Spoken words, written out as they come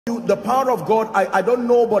The power of God, I don't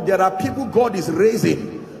know, but there are people God is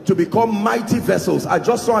raising to become mighty vessels. I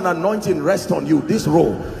just saw an anointing rest on you, this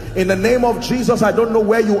role. In the name of Jesus, I don't know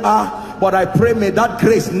where you are, but I pray may that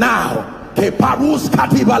grace now, let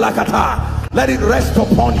it rest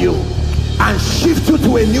upon you and shift you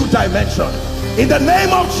to a new dimension. In the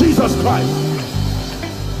name of Jesus Christ.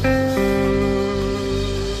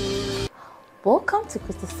 Welcome to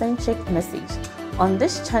Christocentric Message. On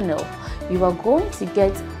this channel, you are going to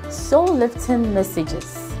get soul-lifting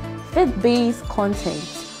messages, faith-based content,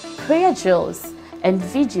 prayer drills, and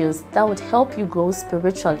videos that would help you grow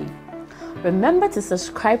spiritually. Remember to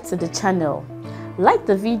subscribe to the channel, like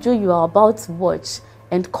the video you are about to watch,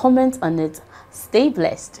 and comment on it. Stay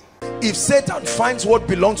blessed. If Satan finds what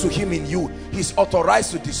belongs to him in you, he's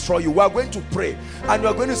authorized to destroy you. We are going to pray and we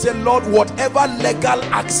are going to say, Lord, whatever legal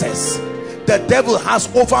access the devil has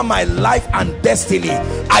over my life and destiny,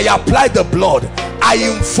 I apply the blood. I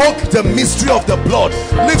invoke the mystery of the blood.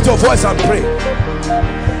 Lift your voice and pray.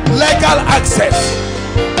 Legal access.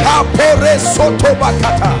 I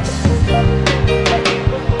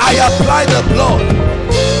apply the blood.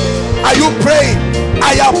 Are you praying?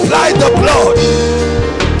 I apply the blood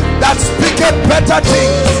that speaketh better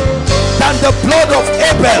things than the blood of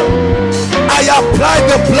Abel. I apply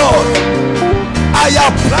the blood. I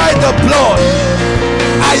apply the blood.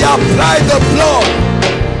 I apply the blood.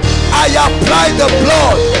 I apply the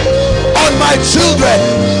blood on my children.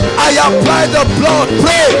 I apply the blood.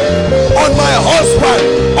 Pray on my husband,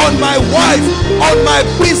 on my wife, on my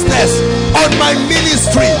business, on my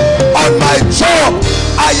ministry, on my job.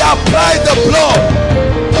 I apply the blood.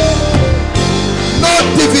 No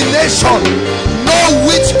divination, no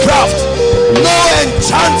witchcraft, no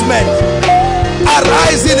enchantment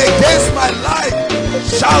arising against my life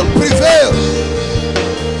shall prevail.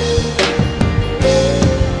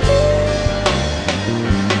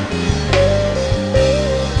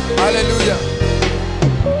 Hallelujah.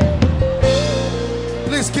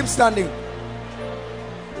 Please keep standing.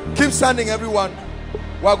 Keep standing, everyone.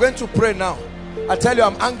 We are going to pray now. I tell you,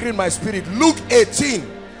 I'm angry in my spirit. Luke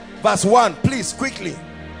 18 verse 1, please, quickly.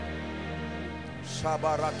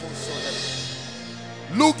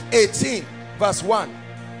 Luke 18 verse 1.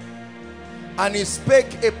 And he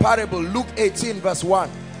spake a parable. Luke 18 verse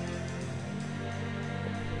 1.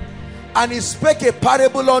 And he spake a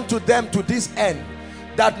parable unto them to this end,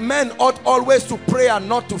 that men ought always to pray and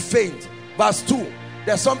not to faint. Verse 2.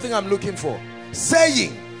 There's something I'm looking for.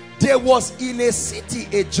 Saying, there was in a city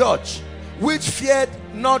a judge which feared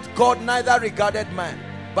not God, neither regarded man.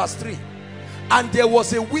 Verse 3. And there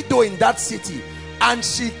was a widow in that city, and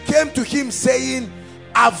she came to him saying,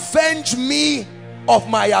 avenge me of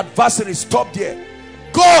my adversary. Stop there.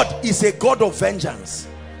 God is a God of vengeance.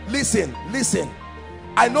 Listen, listen.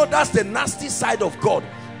 I know that's the nasty side of God,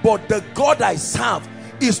 but the God I serve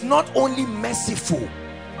is not only merciful.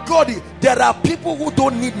 There are people who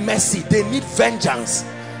don't need mercy, they need vengeance.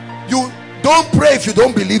 You don't pray if you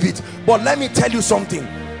don't believe it, but let me tell you something.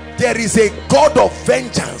 There is a God of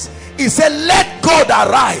vengeance. He said, let God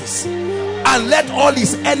arise and let all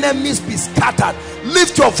his enemies be scattered.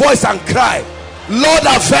 Lift your voice and cry, Lord,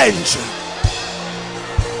 avenge.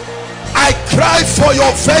 I cry for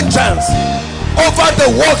your vengeance over the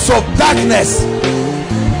works of darkness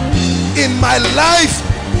in my life,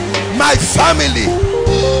 my family.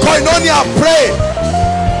 Koinonia, pray.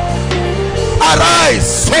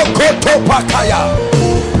 Arise.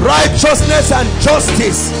 Righteousness and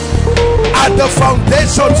justice are the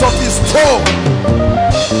foundations of his throne.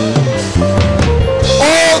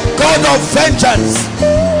 Oh God of vengeance,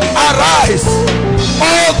 arise.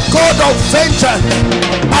 Oh God of vengeance,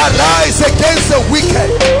 arise against the wicked.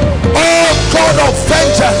 Oh God of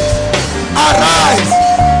vengeance, arise.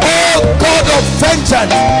 Oh God of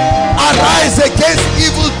vengeance, arise against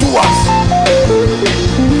evildoers.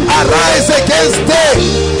 Arise against them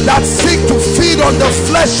that seek to feed on the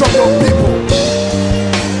flesh of your people.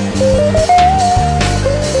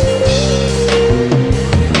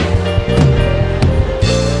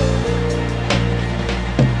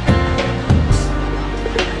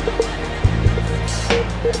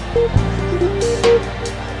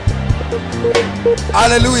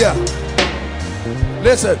 Hallelujah.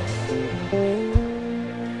 Listen,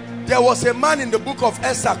 there was a man in the book of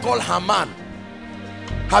Esther called Haman.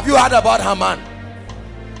 Have you heard about Haman?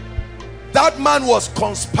 That man was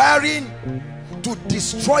conspiring to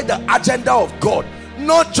destroy the agenda of God.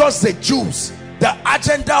 Not just the Jews, the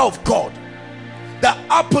agenda of God, the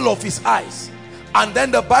apple of his eyes. And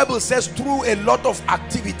then the Bible says, through a lot of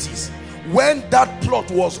activities, when that plot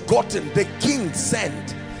was gotten, the king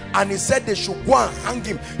sent and he said they should go and hang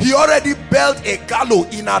him. He already built a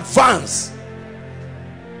gallows in advance.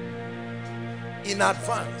 In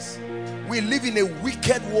advance. We live in a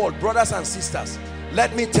wicked world, brothers and sisters.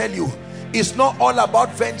 Let me tell you, it's not all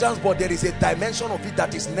about vengeance, but there is a dimension of it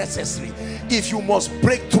that is necessary if you must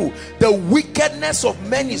break through. The wickedness of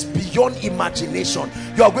men is beyond imagination.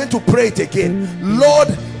 You are going to pray it again. Lord,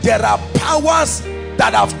 there are powers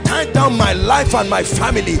that have tied down my life and my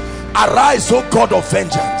family. Arise, O God of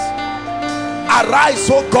vengeance. Arise,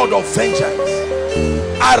 O God of vengeance.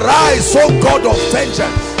 Arise, O God of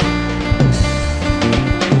vengeance.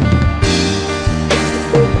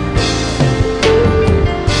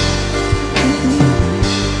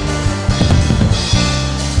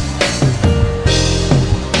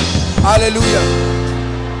 Hallelujah.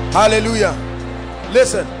 Hallelujah.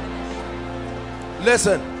 Listen.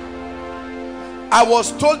 Listen. I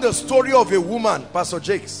was told the story of a woman, Pastor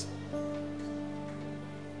Jakes,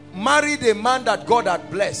 married a man that God had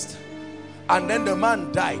blessed, and then the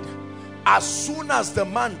man died. As soon as the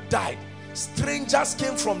man died, strangers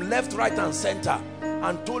came from left, right and center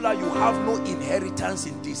and told her, you have no inheritance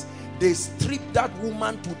in this. They stripped that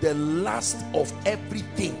woman to the last of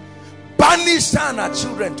everything, banished her and her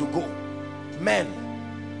children to go.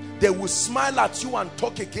 Men, they will smile at you and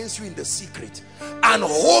talk against you in the secret and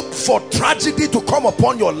hope for tragedy to come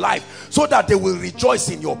upon your life so that they will rejoice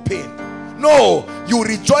in your pain. No, you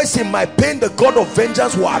rejoice in my pain, the God of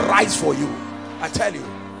vengeance will arise for you. I tell you,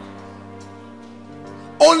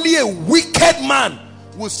 only a wicked man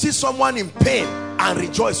will see someone in pain and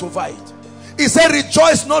rejoice over it. He said,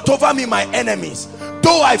 rejoice not over me, my enemies.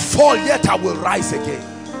 Though I fall, yet I will rise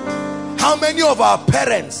again. How many of our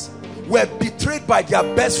parents were betrayed by their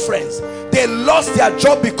best friends? They lost their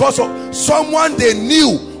job because of someone they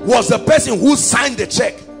knew was the person who signed the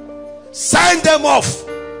check. Signed them off.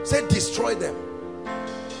 Said destroy them.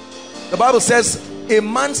 The Bible says a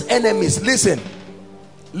man's enemies, listen,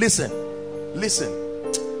 listen, listen.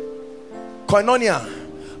 Koinonia,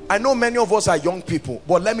 I know many of us are young people,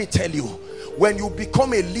 but let me tell you, when you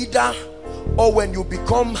become a leader or when you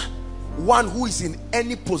become one who is in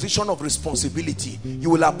any position of responsibility, you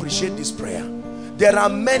will appreciate this prayer. There are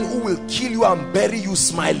men who will kill you and bury you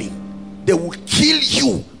smiling. They will kill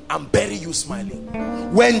you and bury you smiling.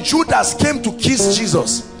 When Judas came to kiss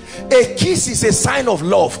Jesus, a kiss is a sign of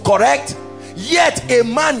love, correct? Yet a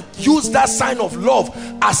man used that sign of love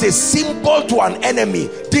as a symbol to an enemy.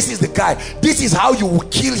 This is the guy. This is how you will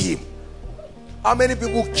kill him. How many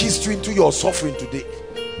people kissed you into your suffering today?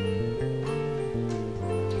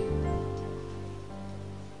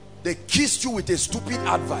 They kissed you with a stupid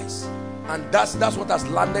advice, and that's what has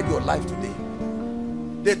landed your life today.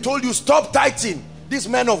 They told you stop tithing. These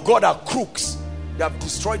men of God are crooks. They have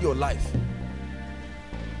destroyed your life.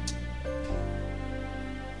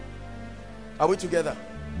 Are we together?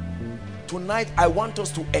 Tonight I want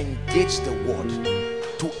us to engage the word.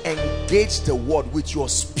 To engage the word with your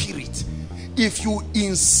spirit. If you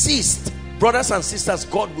insist, brothers and sisters,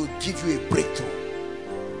 God will give you a breakthrough.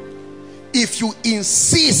 If you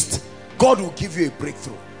insist, God will give you a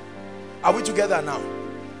breakthrough. Are we together now?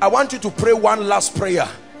 I want you to pray one last prayer,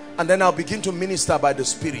 and then I'll begin to minister by the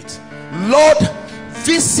Spirit. Lord,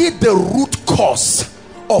 visit the root cause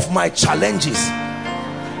of my challenges.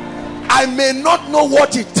 I may not know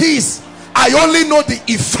what it is. I only know the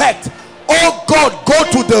effect. Oh God, go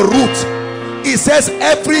to the root. It says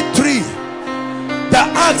every tree, the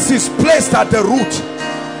axe is placed at the root.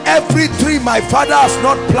 Every tree my Father has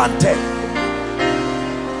not planted,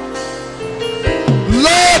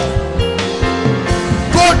 Lord,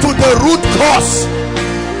 go to the root cause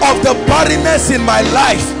of the barrenness in my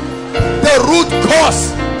life, the root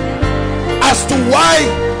cause as to why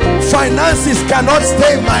finances cannot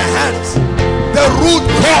stay in my hands, the root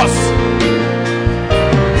cause.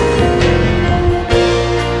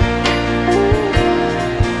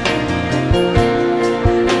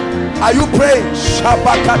 Are you praying?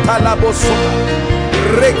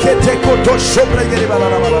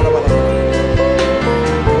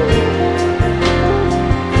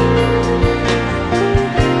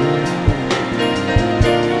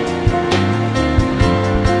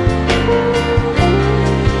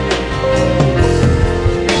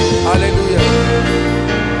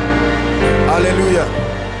 Hallelujah.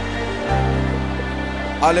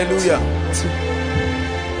 Hallelujah.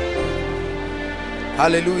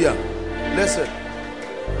 Hallelujah. Listen,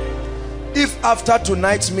 if after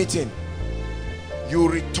tonight's meeting you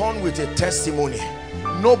return with a testimony,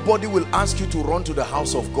 nobody will ask you to run to the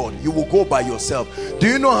house of God. You will go by yourself. Do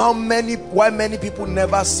you know why many people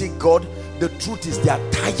never seek God? The truth is they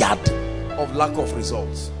are tired of lack of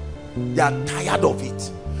results. They are tired of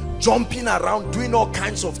it. jumping around, doing all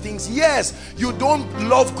kinds of things. Yes, you don't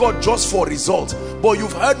love God just for results, but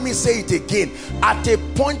you've heard me say it again. At a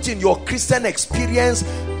point in your Christian experience,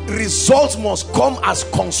 results must come as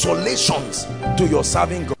consolations to your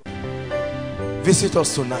serving God. Visit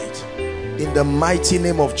us tonight in the mighty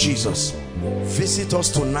name of Jesus. Visit us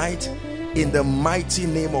tonight in the mighty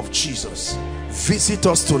name of Jesus. Visit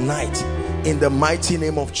us tonight in the mighty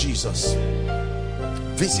name of Jesus.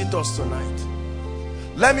 Visit us tonight.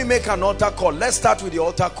 Let me make an altar call. Let's start with the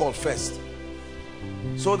altar call first,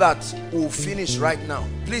 so that we'll finish right now.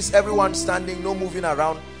 Please, everyone standing, no moving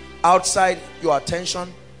around. Outside, your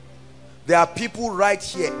attention. There are people right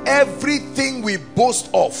here. Everything we boast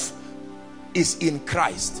of is in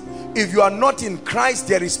Christ. If you are not in Christ,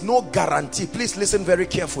 there is no guarantee. Please listen very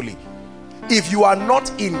carefully. If you are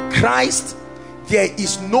not in Christ, there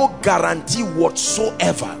is no guarantee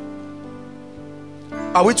whatsoever.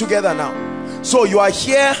 Are we together now? So you are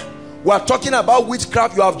here, we are talking about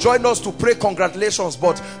witchcraft. You have joined us to pray. Congratulations,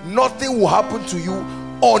 but nothing will happen to you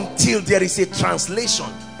until there is a translation.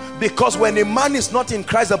 Because when a man is not in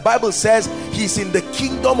Christ, the Bible says he's in the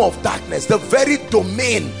kingdom of darkness, the very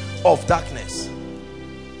domain of darkness.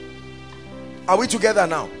 Are we together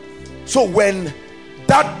now? So when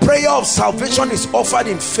that prayer of salvation is offered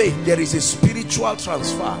in faith, there is a spiritual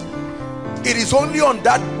transfer. It is only on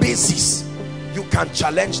that basis you can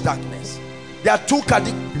challenge darkness. There are two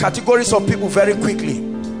categories of people very quickly.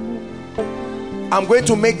 I'm going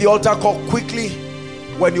to make the altar call quickly.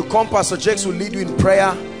 When you come, Pastor Jakes will lead you in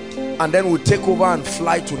prayer, and then we'll take over and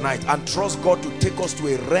fly tonight and trust God to take us to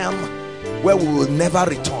a realm where we will never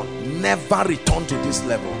return to this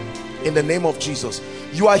level, in the name of Jesus.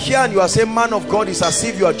 You are here and you are saying, man of God, it's as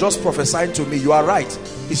if you are just prophesying to me. You are right.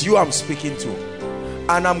 It's you I'm speaking to.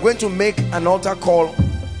 And I'm going to make an altar call,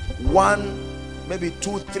 1, maybe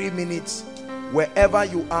 2, 3 minutes, wherever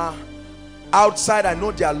you are. Outside, I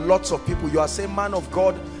know there are lots of people. You are saying, man of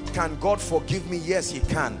God, can God forgive me? Yes, he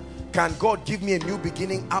can. Can God give me a new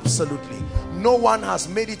beginning? Absolutely. No one has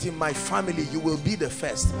made it in my family. You will be the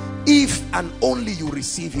first, if and only you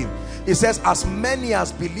receive him. It says, as many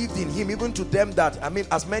as believed in him, even to them that,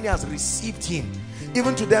 as many as received him,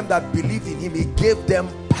 even to them that believed in him, he gave them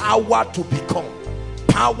power to become.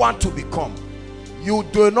 Power to become. You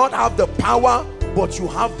do not have the power, but you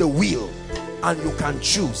have the will, and you can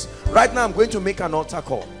choose. Right now, I'm going to make an altar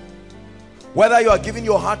call. Whether you are giving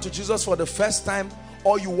your heart to Jesus for the first time,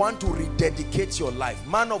 or you want to rededicate your life.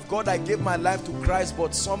 Man of God, I gave my life to Christ,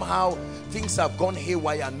 but somehow things have gone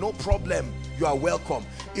haywire. No problem, you are welcome.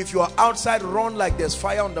 If you are outside, run like there's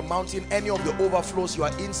fire on the mountain. Any of the overflows, you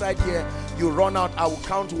are inside here, you run out. I will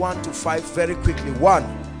count 1 to 5 very quickly. 1.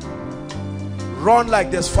 Run like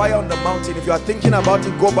there's fire on the mountain. If you are thinking about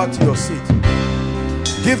it, go back to your seat.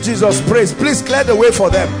 Give Jesus praise. Please clear the way for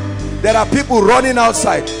them. There are people running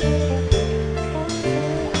outside.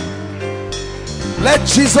 Let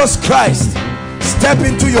Jesus Christ step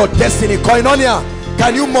into your destiny. Koinonia,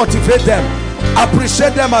 can you motivate them?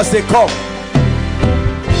 Appreciate them as they come.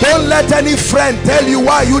 Don't let any friend tell you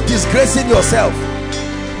why you disgracing yourself.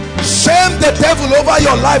 Shame the devil over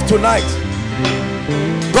your life tonight.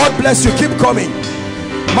 God bless you. Keep coming.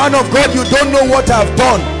 Man of God, you don't know what I've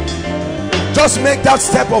done. Just make that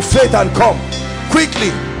step of faith and come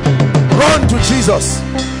quickly. Run to Jesus.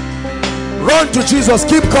 Run to Jesus.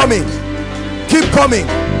 Keep coming. Keep coming.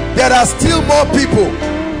 There are still more people.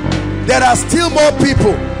 There are still more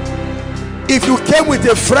people. If you came with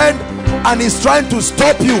a friend and he's trying to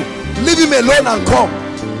stop you, leave him alone and come.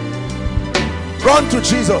 Run to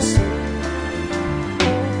Jesus.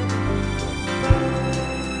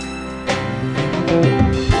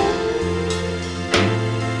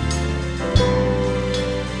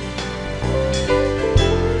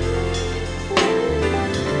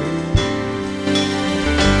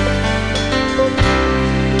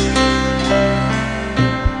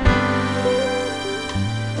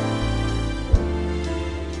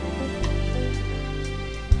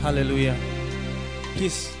 Hallelujah.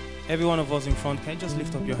 Please, every one of us in front, can you just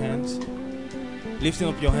lift up your hands? Lifting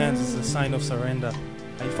up your hands is a sign of surrender.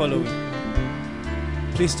 Are you following?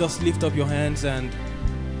 Please just lift up your hands and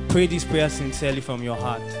pray this prayer sincerely from your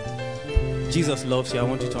heart. Jesus loves you. I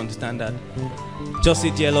want you to understand that. Just say,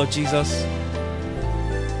 dear Lord Jesus.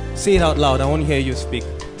 Say it out loud. I want to hear you speak.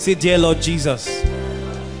 Say, dear Lord Jesus,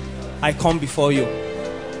 I come before you.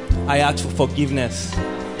 I ask for forgiveness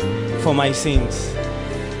for my sins.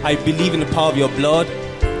 I believe in the power of your blood.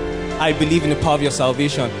 I believe in the power of your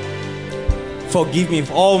salvation. Forgive me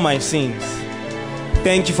of all my sins.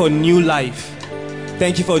 Thank you for new life.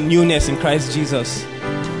 Thank you for newness in Christ Jesus.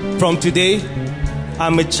 From today,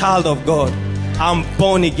 I'm a child of God. I'm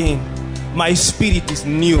born again. My spirit is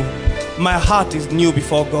new. My heart is new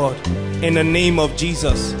before God. In the name of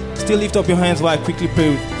Jesus. Still lift up your hands while I quickly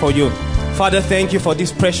pray for you. Father, thank you for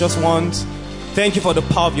these precious ones. Thank you for the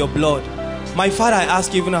power of your blood. My Father, I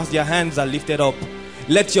ask, even as their hands are lifted up,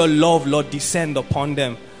 let your love, Lord, descend upon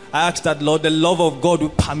them. I ask that, Lord, the love of God will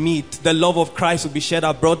permit, the love of Christ will be shed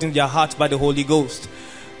abroad in their hearts by the Holy Ghost.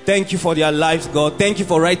 Thank you for their lives, God. Thank you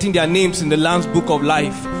for writing their names in the Lamb's Book of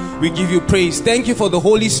Life. We give you praise. Thank you for the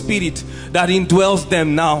Holy Spirit that indwells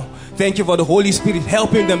them now. Thank you for the Holy Spirit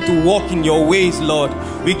helping them to walk in your ways, Lord.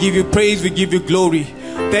 We give you praise. We give you glory.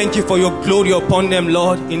 Thank you for your glory upon them,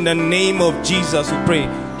 Lord. In the name of Jesus, we pray.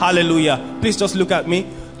 Hallelujah. Please just look at me.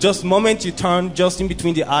 Just the moment you turn, just in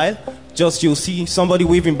between the aisle, just you'll see somebody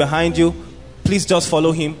waving behind you. Please just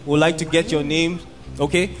follow him. We'd like to get your name,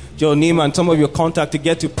 okay? Your name and some of your contact to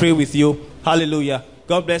get to pray with you. Hallelujah.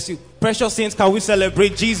 God bless you. Precious saints, can we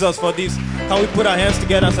celebrate Jesus for this? Can we put our hands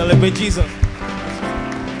together and celebrate Jesus?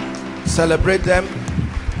 Celebrate them.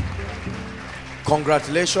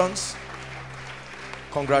 Congratulations.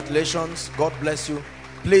 Congratulations. God bless you.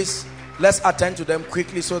 Please, let's attend to them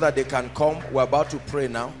quickly so that they can come. We're about to pray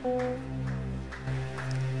now.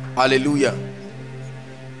 Hallelujah.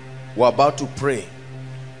 We're about to pray.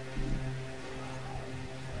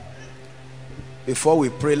 Before we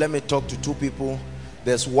pray, let me talk to two people.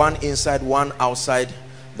 There's one inside, one outside,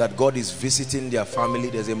 that God is visiting their family.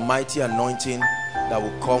 There's a mighty anointing that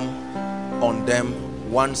will come on them.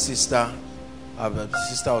 One sister,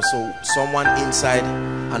 also, someone inside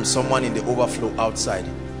and someone in the overflow outside.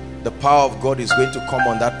 The power of God is going to come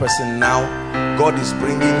on that person now. God is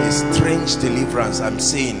bringing a strange deliverance. I'm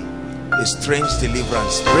seeing a strange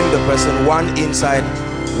deliverance. Bring the person, one inside,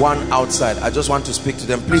 one outside. I just want to speak to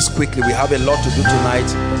them. Please, quickly, we have a lot to do tonight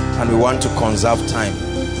and we want to conserve time.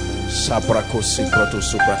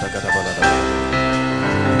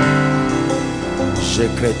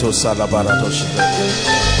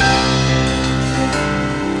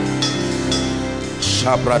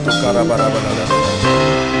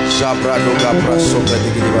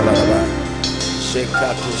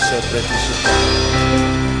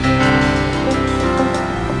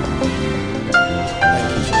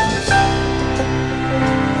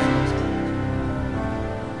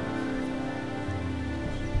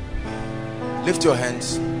 Lift your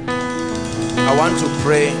hands. I want to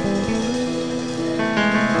pray.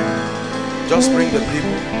 Just bring the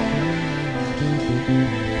people.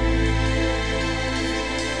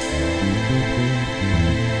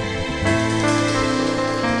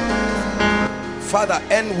 Father,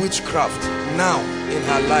 end witchcraft now in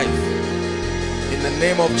her life. In the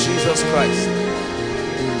name of Jesus Christ.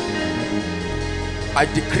 I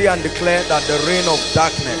decree and declare that the reign of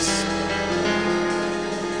darkness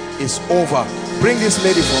is over. Bring this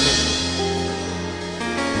lady for me.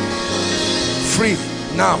 Free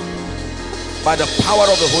now by the power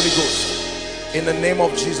of the Holy Ghost in the name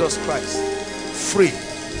of Jesus Christ. Free.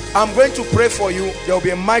 I'm going to pray for you. There will be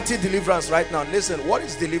a mighty deliverance right now. Listen, what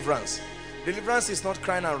is deliverance? Deliverance is not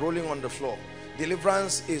crying and rolling on the floor.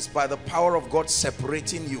 Deliverance is by the power of God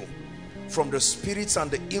separating you from the spirits and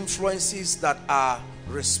the influences that are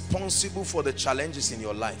responsible for the challenges in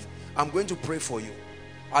your life. I'm going to pray for you.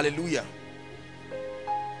 Hallelujah.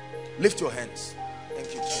 Lift your hands.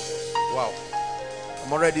 Thank you, Jesus. Wow.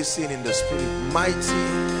 I'm already seeing in the spirit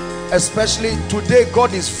mighty. Especially today,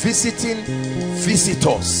 God is visiting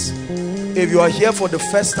visitors. If you are here for the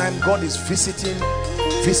first time, God is visiting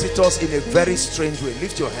visitors in a very strange way.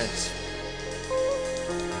 Lift your hands.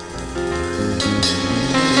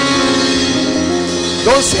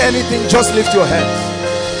 Don't say anything, just lift your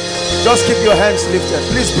hands. Just keep your hands lifted.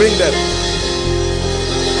 Please bring them.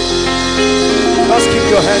 Just keep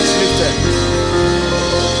your hands lifted.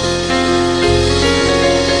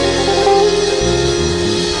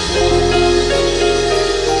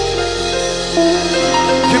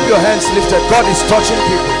 Keep your hands lifted. God is touching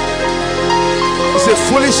people. It's a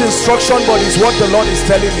foolish instruction, but it's what the Lord is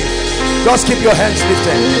telling me. Just keep your hands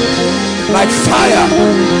lifted. Like fire.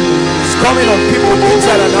 It's coming on people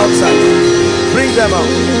inside and outside. Bring them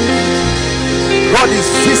out. God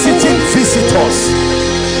is visiting visitors.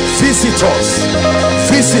 Visitors.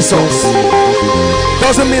 Visitors.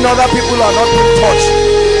 Doesn't mean other people are not being touched,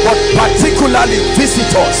 but particularly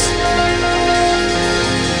visitors.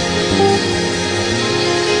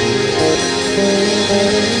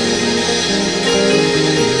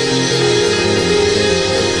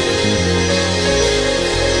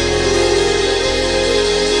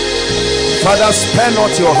 Father, spare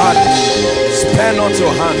not your hand. Spare not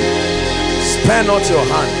your hand. Spare not your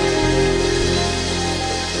hand.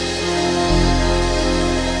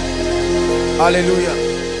 Hallelujah.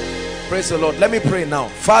 Praise the Lord. Let me pray now.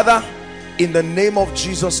 Father, in the name of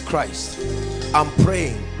Jesus Christ, I'm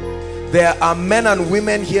praying. There are men and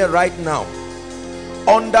women here right now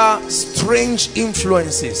under strange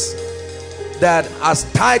influences that has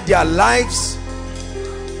tied their lives,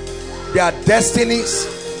 their destinies,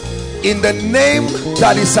 in the name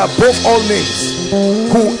that is above all names.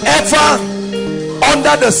 Whoever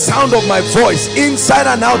under the sound of my voice, inside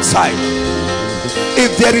and outside,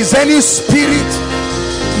 if there is any spirit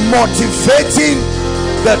motivating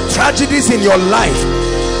the tragedies in your life,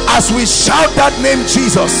 as we shout that name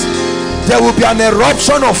Jesus, there will be an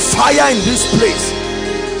eruption of fire in this place,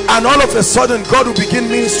 and all of a sudden God will begin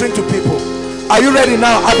ministering to people. Are you ready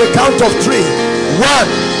now? At the count of 3. 1,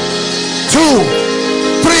 2,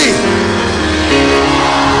 3.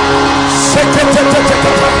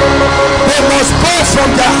 They must go from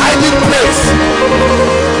their hiding place.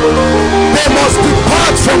 They must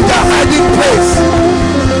depart from their hiding place.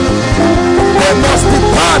 They must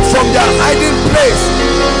depart from their hiding place.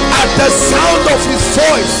 At the sound of his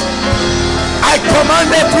voice, I command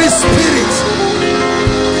every spirit,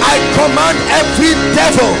 I command every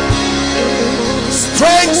devil,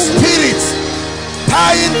 strange spirits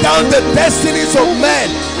tying down the destinies of men,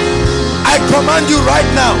 I command you right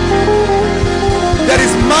now. There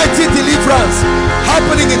is mighty deliverance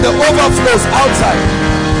happening in the overflows outside.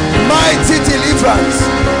 Mighty deliverance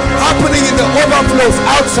happening in the overflows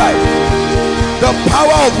outside. The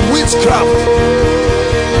power of witchcraft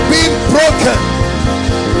being broken,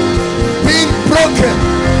 being broken,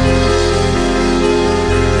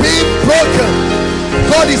 being broken.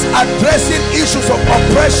 God is addressing issues of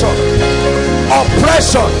oppression.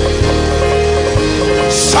 Oppression.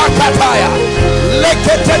 Shakataya.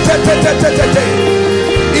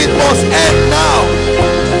 It must end now.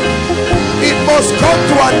 It must come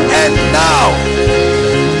to an end now.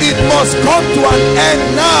 It must come to an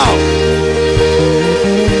end now.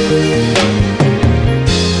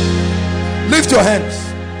 Lift your hands.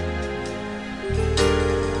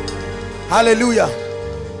 Hallelujah.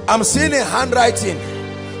 I'm seeing a handwriting,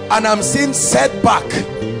 and I'm seeing setback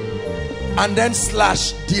and then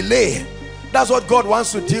slash delay. That's what God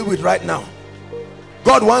wants to deal with right now.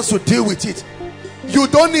 God wants to deal with it. You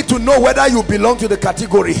don't need to know whether you belong to the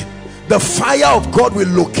category. The fire of God will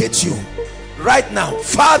locate you right now.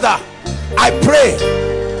 Father, I pray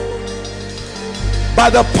by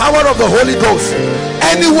the power of the Holy Ghost,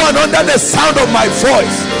 anyone under the sound of my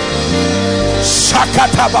voice,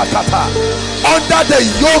 under the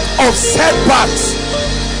yoke of setbacks,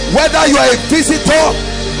 whether you are a visitor,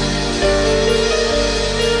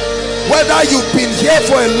 whether you've been here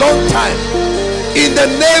for a long time, in the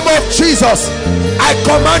name of Jesus, I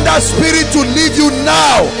command that spirit to leave you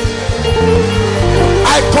now.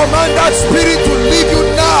 I command that spirit to leave you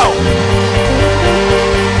now.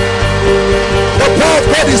 The power of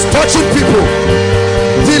God is touching people.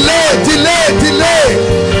 Delay, delay, delay,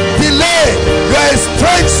 delay. You are a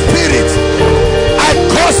strange spirit. I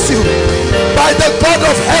curse you by the God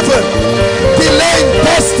of heaven. Delay in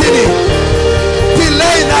destiny,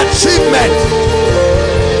 delay in achievement.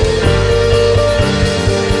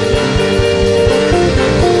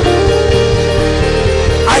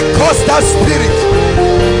 I curse that spirit.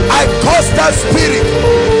 I curse that spirit.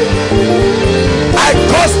 I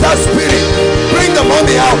curse that spirit. Bring the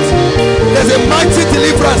mommy out. There's a mighty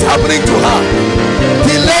deliverance happening to her.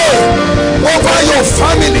 Delay over your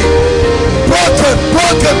family. Broken,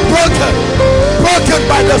 broken, broken, broken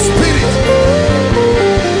by the spirit.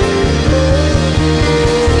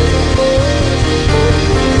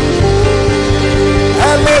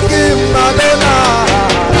 Elohim Madonna.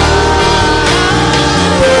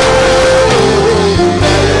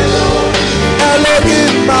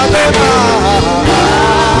 Elohim Madonna.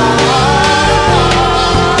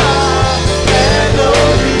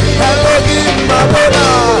 Elohim Madonna.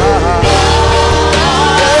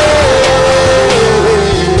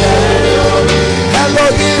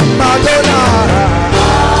 Elohim Madonna.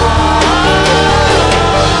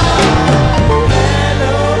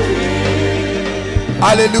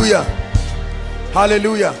 Hallelujah.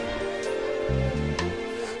 Hallelujah.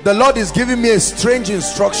 The Lord is giving me a strange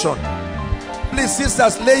instruction. Please,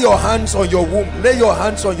 sisters, lay your hands on your womb, lay your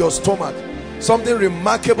hands on your stomach. Something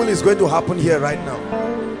remarkable is going to happen here right now.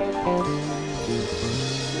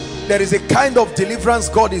 There is a kind of deliverance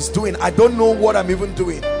God is doing. I don't know what I'm even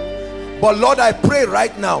doing, but Lord, I pray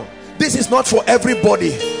right now, this is not for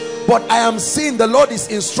everybody, but I am seeing the Lord is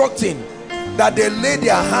instructing that they lay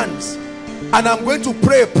their hands, and I'm going to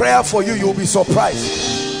pray a prayer for you. You'll be surprised.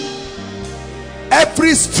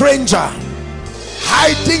 Every stranger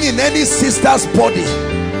hiding in any sister's body,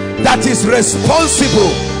 that is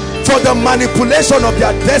responsible for the manipulation of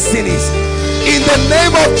their destinies. In the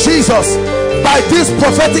name of Jesus, by this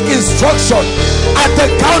prophetic instruction, at the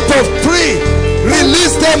count of 3,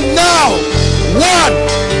 release them now. 1,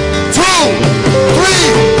 2,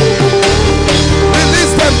 3.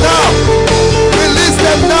 Release them now. Release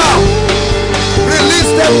them now.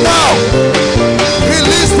 Release them now.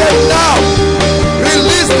 Release them now.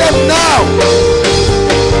 Release them now.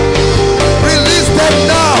 Release them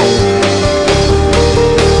now.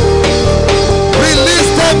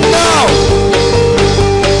 Release them now.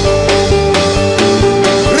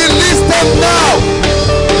 Release them now.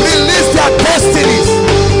 Release their destinies.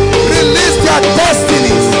 Release their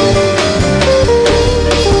destinies.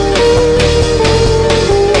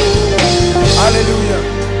 Hallelujah.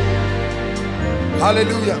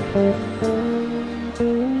 Hallelujah.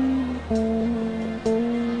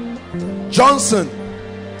 Johnson.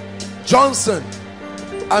 Johnson.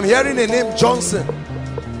 I'm hearing a name, Johnson.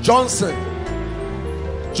 Johnson.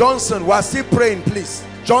 Johnson. We're still praying, please.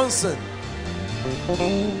 Johnson.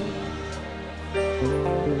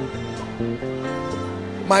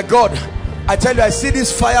 My God, I tell you, I see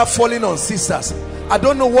this fire falling on sisters. I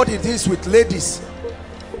don't know what it is with ladies.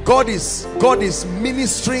 God is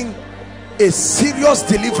ministering a serious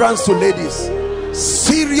deliverance to ladies.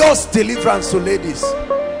 Serious deliverance to ladies.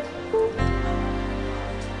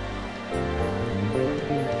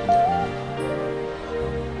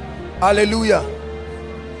 Hallelujah.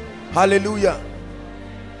 Hallelujah.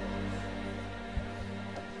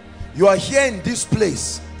 You are here in this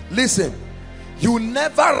place. Listen, you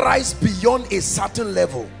never rise beyond a certain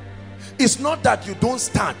level. It's not that you don't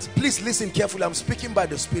start. Please listen carefully. I'm speaking by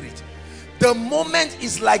the Spirit. The moment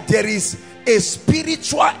is like there is a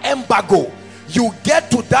spiritual embargo. You get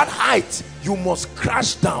to that height, you must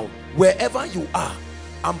crash down wherever you are.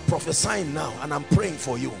 I'm prophesying now and I'm praying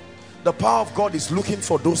for you. The power of God is looking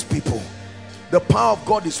for those people. The power of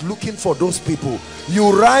God is looking for those people.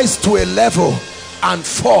 You rise to a level and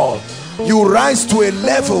fall. You rise to a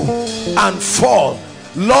level and fall.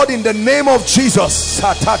 Lord, in the name of Jesus,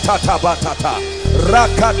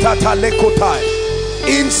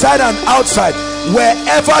 inside and outside,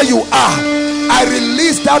 wherever you are, I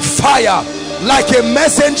release that fire like a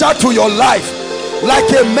messenger to your life. Like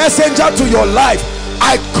a messenger to your life.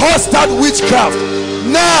 I curse that witchcraft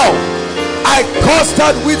now. I curse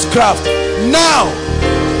that witchcraft now.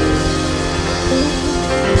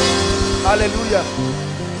 Hallelujah.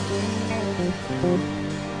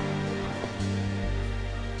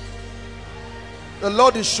 The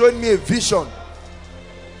Lord is showing me a vision.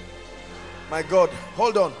 My God,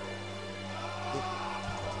 hold on.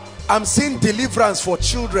 I'm seeing deliverance for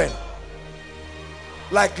children,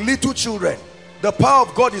 like little children. The power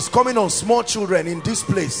of God is coming on small children in this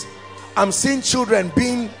place. I'm seeing children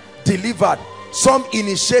being delivered. Some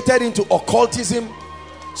initiated into occultism,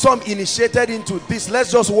 some initiated into this.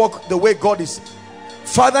 Let's just walk the way God is.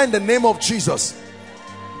 Father, in the name of Jesus,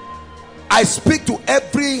 I speak to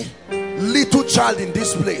every little child in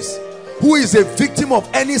this place who is a victim of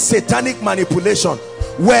any satanic manipulation.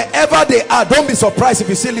 Wherever they are, don't be surprised if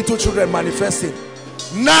you see little children manifesting.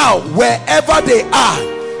 Now, wherever they are,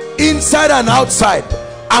 inside and outside,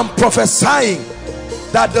 I'm prophesying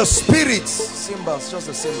that the spirits, cymbals, just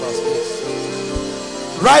the cymbals,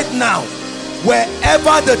 please. Right now,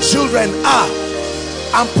 wherever the children are,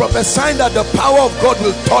 I'm prophesying that the power of God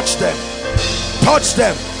will touch them. Touch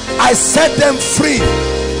them. I set them free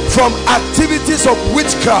from activities of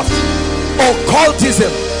witchcraft,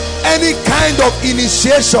 occultism, any kind of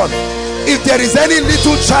initiation. If there is any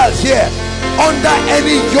little child here under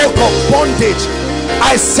any yoke of bondage,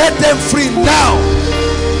 I set them free now.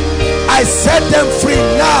 I set them free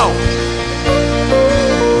now.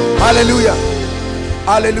 Hallelujah.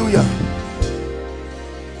 Hallelujah.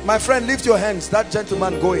 My friend, lift your hands. That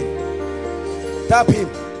gentleman going. Tap him.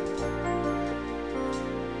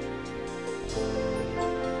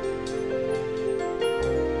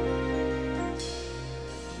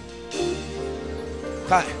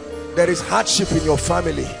 There is hardship in your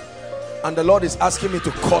family and the Lord is asking me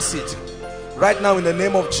to curse it. Right now, in the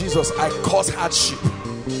name of Jesus, I curse hardship.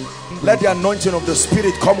 Let the anointing of the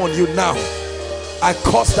Spirit come on you now. I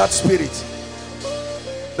curse that spirit.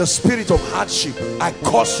 The spirit of hardship, I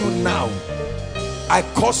curse you now. I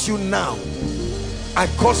curse you now. I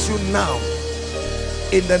curse you now.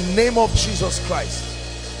 In the name of Jesus Christ.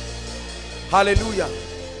 Hallelujah.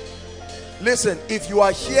 Listen, if you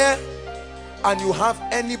are here and you have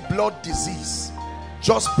any blood disease,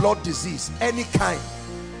 just blood disease, any kind,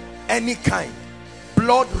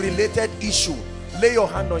 blood related issue, lay your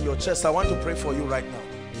hand on your chest. I want to pray for you right now.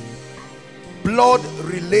 blood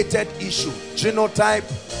related issue, genotype,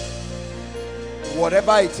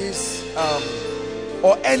 whatever it is,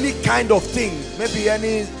 or any kind of thing, maybe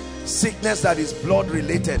any sickness that is blood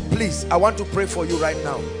related, please, I want to pray for you right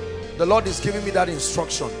now. The Lord is giving me that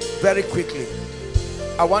instruction very quickly.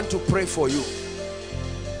 I want to pray for you.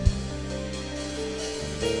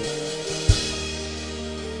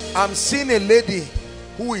 I'm seeing a lady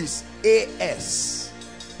who is AS.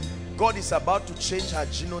 God is about to change her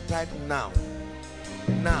genotype now.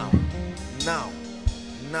 Now.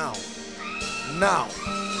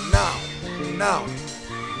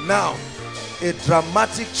 A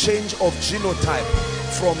dramatic change of genotype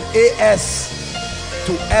from AS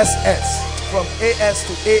to SS, from AS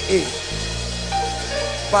to AA.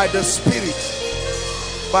 By the Spirit,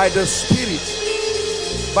 by the Spirit,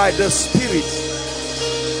 by the Spirit.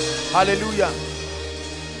 Hallelujah.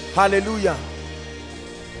 Hallelujah.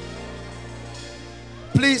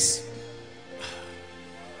 Please,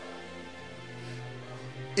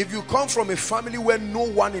 if you come from a family where no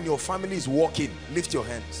one in your family is working, lift your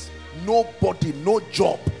hands. Nobody, no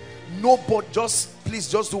job, nobody, please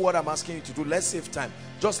just do what I'm asking you to do. Let's save time.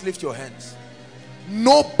 Just lift your hands.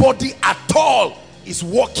 Nobody at all is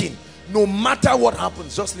working. No matter what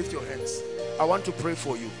happens, just lift your hands. I want to pray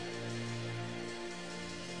for you.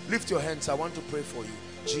 Lift your hands. I want to pray for you.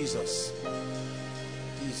 Jesus.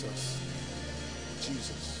 Jesus.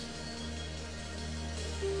 Jesus.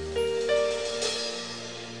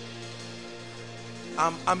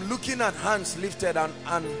 I'm looking at hands lifted,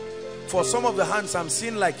 and for some of the hands I'm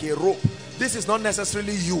seeing like a rope. This is not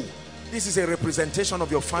necessarily you. This is a representation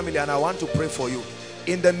of your family, and I want to pray for you.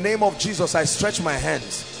 In the name of Jesus, I stretch my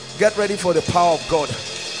hands. Get ready for the power of God.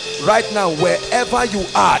 Right now, wherever you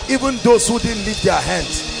are, even those who didn't lift their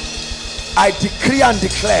hands, I decree and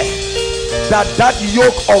declare that that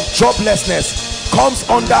yoke of joblessness comes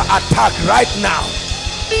under attack right now.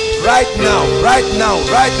 Right now, right now,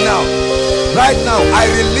 right now, right now. I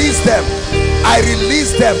release them. I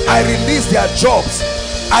release them. I release their jobs.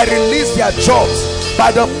 I release their jobs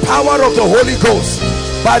by the power of the Holy Ghost.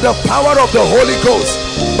 By the power of the Holy Ghost.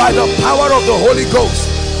 By the power of the Holy Ghost.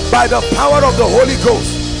 By the power of the Holy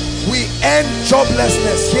Ghost. We end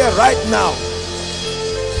joblessness here right now.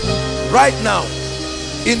 Right now.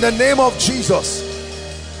 In the name of Jesus.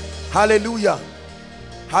 Hallelujah.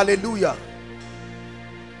 Hallelujah.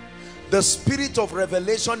 The spirit of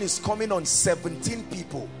revelation is coming on 17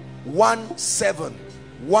 people. 1 7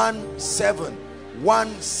 1 7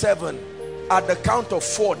 1 7. At the count of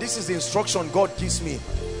 4, this is the instruction God gives me.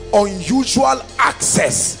 Unusual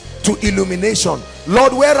access to illumination.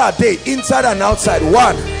 Lord, where are they? Inside and outside.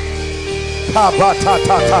 1 2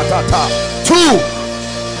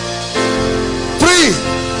 3.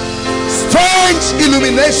 Strange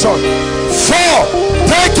illumination. 4.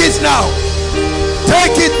 Take it now.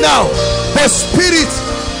 Take it now. The spirit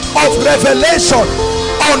of revelation,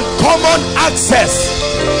 uncommon access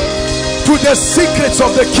to the secrets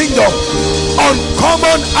of the kingdom,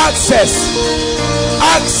 uncommon access,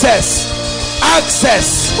 access,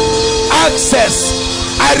 access, access.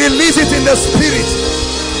 I release it in the spirit.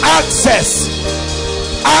 Access,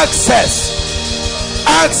 access,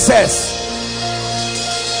 access.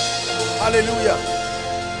 Hallelujah.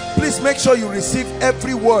 Please make sure you receive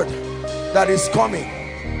every word that is coming.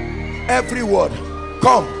 Every word.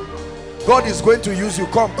 Come. God is going to use you.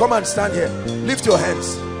 Come and stand here. Lift your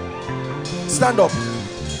hands. Stand up.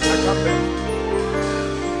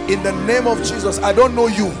 In the name of Jesus. I don't know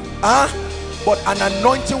you, but an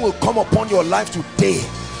anointing will come upon your life today,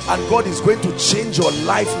 and God is going to change your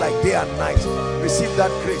life like day and night. Receive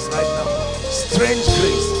that grace right now. Strange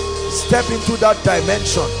grace. Step into that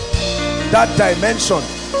dimension. That dimension.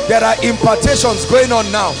 There are impartations going on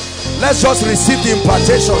now. Let's just receive the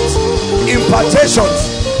impartations.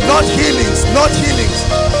 Impartations. Not healings, not healings.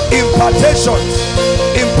 Impartations.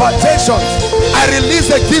 Impartations. I release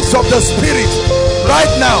the gifts of the Spirit right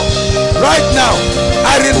now. Right now.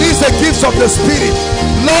 I release the gifts of the Spirit.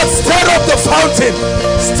 Lord, stir up the fountain.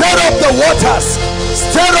 Stir up the waters.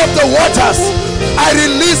 Stir up the waters. I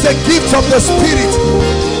release the gifts of the Spirit.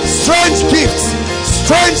 Strange gifts.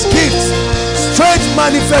 Strange gifts. Strange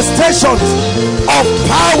manifestations of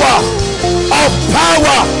power. Of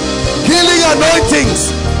power. Healing anointings.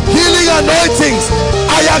 Healing anointings.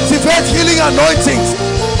 I activate healing anointings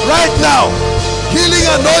right now. Healing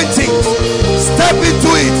anointings. Step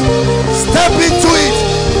into it. Step into it.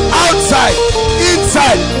 Outside,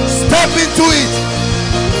 inside, step into it.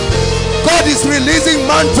 God is releasing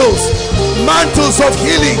mantles. Mantles of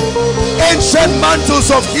healing. Ancient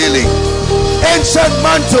mantles of healing. Ancient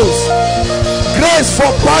mantles. Grace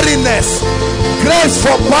for barrenness. Grace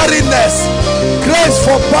for barrenness. Grace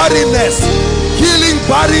for barrenness, healing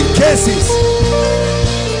barren cases.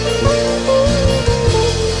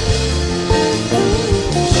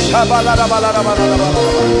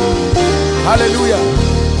 Hallelujah.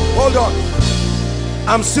 Hold on.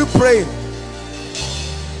 I'm still praying.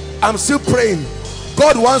 I'm still praying.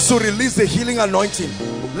 God wants to release the healing anointing.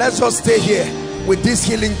 Let's just stay here with this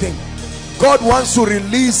healing thing. God wants to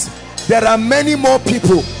release. There are many more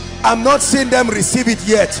people. I'm not seeing them receive it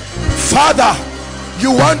yet. Father,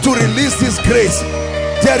 you want to release this grace.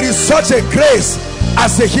 There is such a grace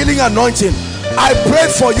as the healing anointing. I pray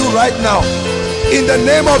for you right now. In the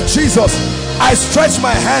name of Jesus, I stretch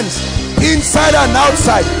my hands inside and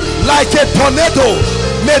outside like a tornado.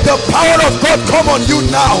 May the power of God come on you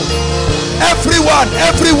now. Everyone,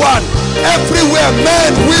 everywhere,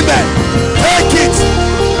 men, women, take it,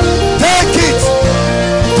 take it,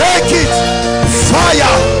 take it.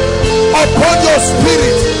 Fire upon your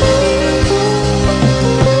spirit.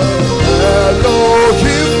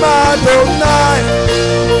 Elohim Adonai,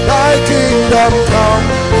 thy kingdom come,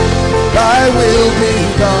 thy will be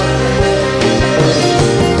done.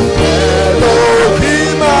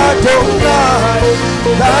 Elohim Adonai,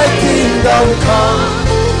 thy kingdom come,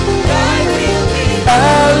 thy will be done.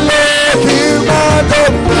 Elohim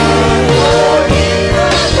Adonai,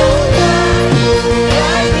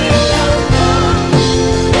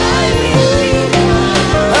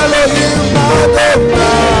 Elohim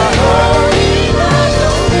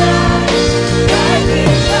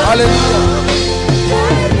Hallelujah.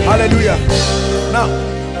 Hallelujah. Now,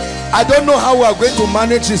 I don't know how we are going to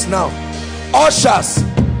manage this now. Ushers,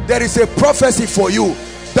 there is a prophecy for you.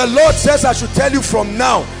 The Lord says I should tell you from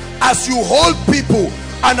now, as you hold people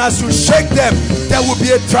and as you shake them, there will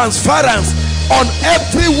be a transference on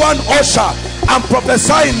every one usher. I'm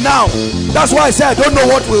prophesying now. That's why I say I don't know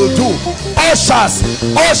what we'll do. Ushers,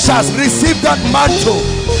 receive that mantle.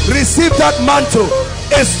 Receive that mantle.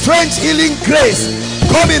 A strange healing grace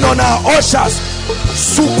coming on our ushers.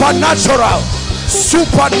 Supernatural.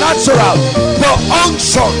 The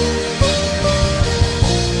unction.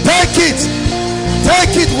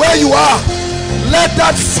 Take it where you are. Let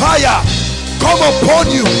that fire come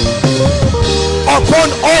upon you,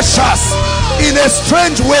 upon ushers in a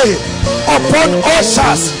strange way, upon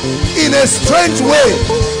ushers in a strange way.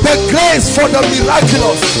 The grace for the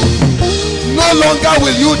miraculous. No longer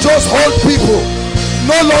will you just hold people.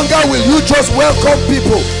 No longer will you just welcome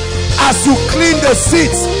people. As you clean the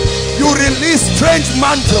seats, you release strange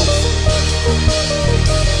mantles.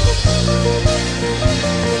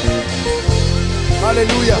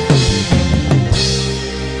 Hallelujah.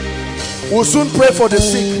 We'll soon pray for the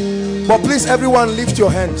sick, but please everyone lift your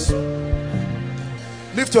hands.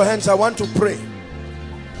 Lift your hands. I want to pray.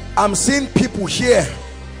 I'm seeing people here,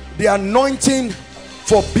 the anointing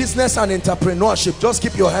for business and entrepreneurship. Just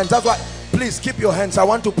keep your hands. That's why, please keep your hands. I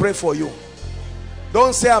want to pray for you.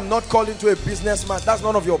 Don't say I'm not calling to a businessman. That's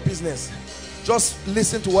none of your business. Just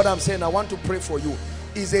listen to what I'm saying. I want to pray for you.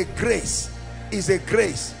 It's a grace. It's a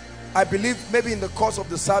grace. I believe maybe in the course of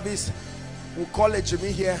the service we'll call a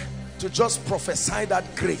Jimmy here to just prophesy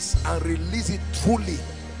that grace and release it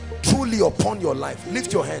truly upon your life.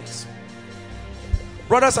 Lift your hands.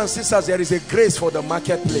 Brothers and sisters, there is a grace for the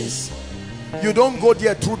marketplace. You don't go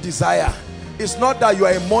there through desire. It's not that you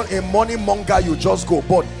are a money monger, you just go,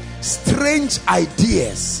 but strange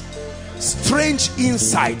ideas, strange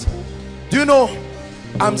insight. Do you know,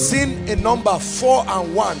 I'm seeing a number 4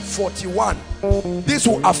 and 1, 41. This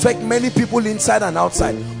will affect many people inside and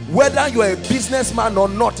outside. Whether you're a businessman or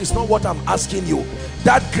not, it's not what I'm asking you.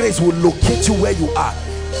 That grace will locate you where you are.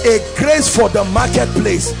 A grace for the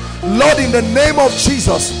marketplace. Lord, in the name of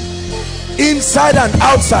Jesus, inside and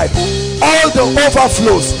outside, all the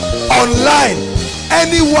overflows, online,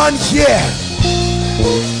 anyone here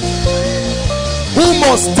who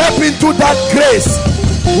must step into that grace,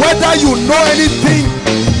 whether you know anything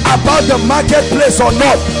about the marketplace or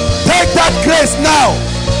not, take that grace now.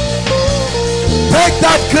 Take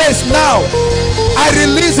that grace now. I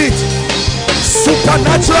release it.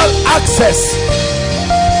 Supernatural access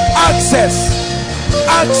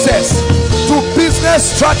to business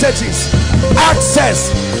strategies,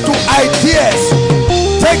 access to ideas.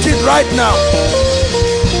 Take it right now.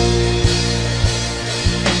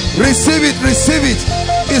 Receive it.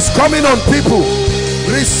 It's coming on people.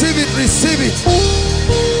 Receive it.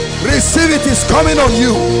 It's coming on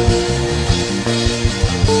you.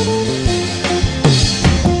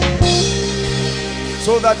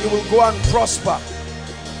 So that you will go and prosper.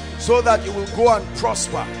 So that you will go and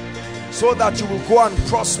prosper. So that you will go and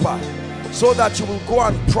prosper. So that you will go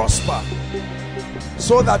and prosper.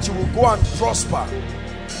 So that you will go and prosper.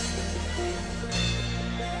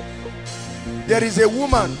 There is a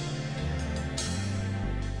woman,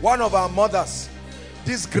 one of our mothers.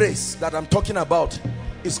 This grace that I'm talking about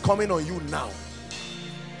is coming on you now.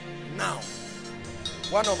 Now.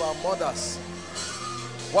 One of our mothers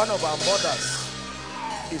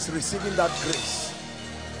is receiving that grace.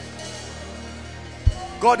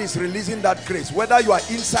 God is releasing that grace. Whether you are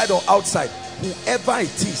inside or outside, whoever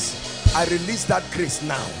it is, I release that grace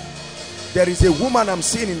now. There is a woman I'm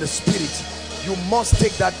seeing in the spirit. You must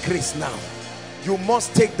take that grace now. You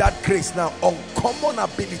must take that grace now. Uncommon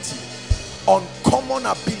ability, uncommon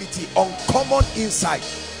insight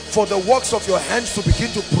for the works of your hands to begin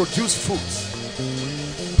to produce fruits.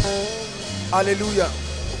 Hallelujah.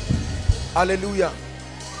 Hallelujah.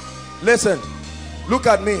 Listen, look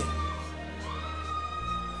at me.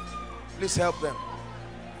 Please help them.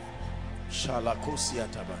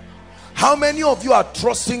 How many of you are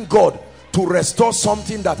trusting God to restore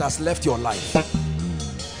something that has left your life?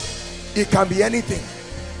 It can be anything.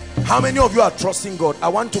 How many of you are trusting God? I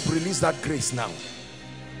want to release that grace now,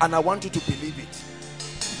 and I want you to believe it.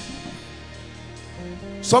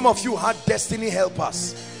 Some of you had destiny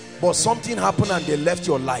helpers, but something happened and they left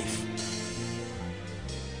your life.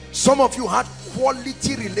 Some of you had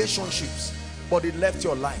quality relationships, but it left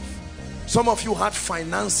your life. Some of you had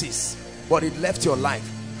finances, but it left your life.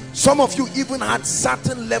 Some of you even had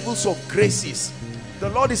certain levels of graces. The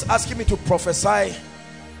Lord is asking me to prophesy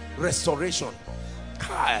restoration.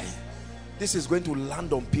 This is going to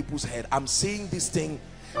land on people's head. I'm saying this thing.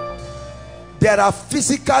 There are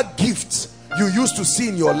physical gifts you used to see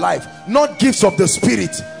in your life, not gifts of the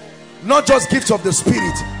spirit, not just gifts of the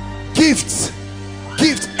spirit, gifts,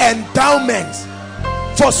 endowments.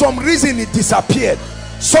 For some reason it disappeared.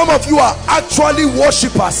 Some of you are actually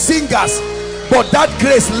worshipers, singers, but that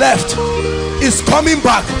grace left. Is coming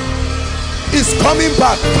back. Is coming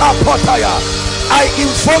back. I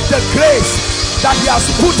invoke the grace that he has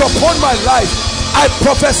put upon my life. I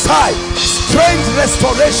prophesy strange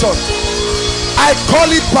restoration. I call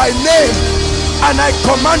it by name and I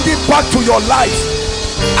command it back to your life.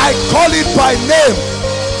 I call it by name.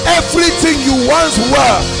 Everything you once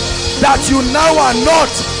were that you now are not,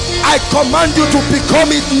 I command you to become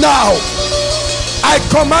it now. I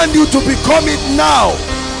command you to become it now.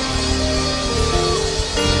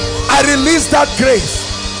 I release that grace.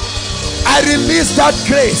 I release that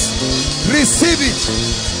grace. Receive it.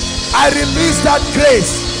 I release that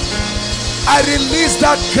grace. I release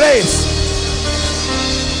that grace.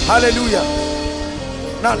 Hallelujah.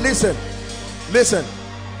 Now listen. Listen.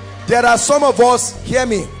 There are some of us, hear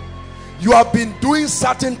me. You have been doing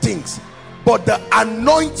certain things, but the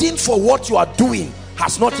anointing for what you are doing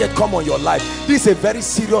has not yet come on your life. This is a very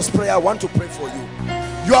serious prayer. I want to pray for you.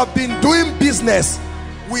 You have been doing business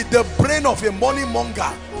with the brain of a money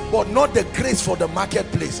monger, but not the grace for the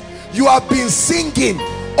marketplace. You have been singing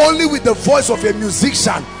only with the voice of a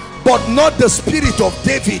musician, but not the spirit of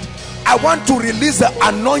David. I want to release the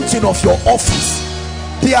anointing of your office,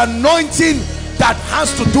 the anointing that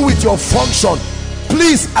has to do with your function.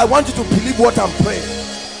 Please, I want you to believe what I'm praying.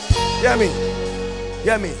 Hear me.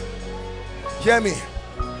 Hear me. Hear me.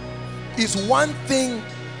 It's one thing.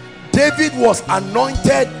 David was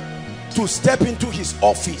anointed to step into his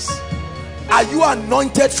office. Are you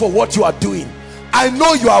anointed for what you are doing? I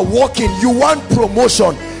know you are working. You want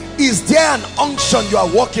promotion. Is there an unction you are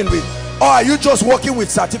working with, or are you just working with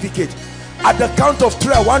certificate? At the count of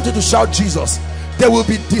 3, I want you to shout Jesus. There will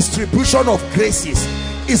be distribution of graces.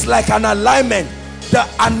 It's like an alignment. The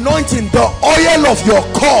anointing, the oil of your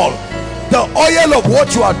call, the oil of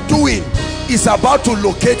what you are doing is about to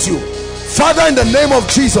locate you. Father, in the name of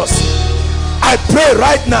Jesus, I pray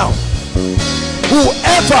right now,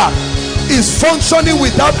 whoever is functioning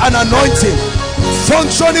without an anointing,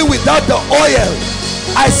 functioning without the oil,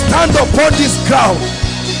 I stand upon this ground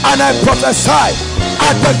and I prophesy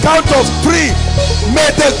at the count of 3, may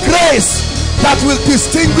the grace that will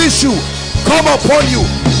distinguish you come upon you.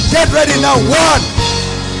 Get ready now. 1,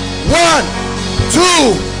 2,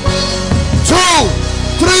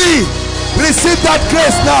 3. Receive that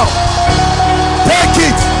grace now.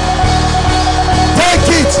 Take it.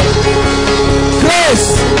 Take it.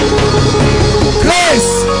 Grace.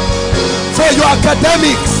 Grace for your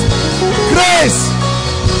academics. Grace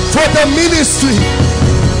for the ministry.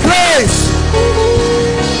 Grace.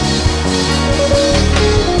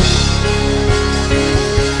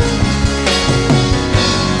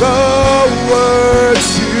 The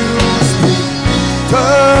words you speak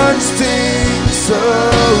turns things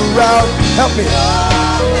around. Help me.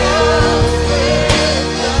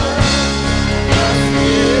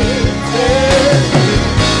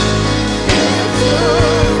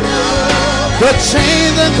 The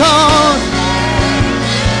chains are gone,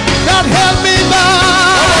 that held me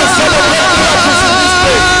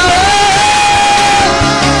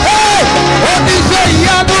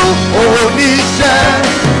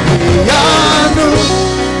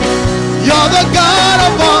You're the God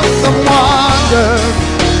of awesome wonder.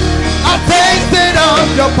 I tasted of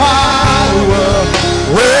your power.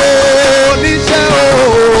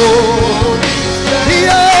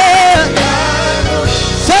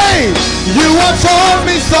 Say, you have shown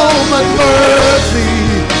me so much mercy,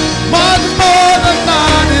 much more than I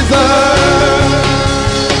deserve.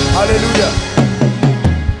 Hallelujah.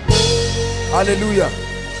 Hallelujah.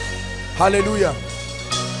 Hallelujah.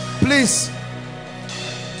 Please,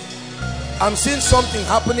 I'm seeing something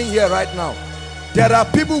happening here right now. There are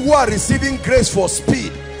people who are receiving grace for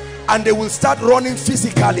speed, and they will start running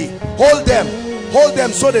physically. Hold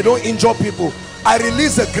them so they don't injure people. I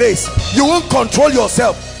release the grace. You won't control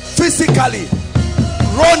yourself. Physically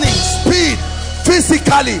running, speed,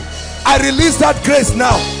 physically, I release that grace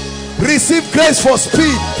now. Receive grace for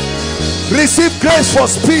speed. Receive grace for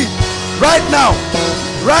speed right now.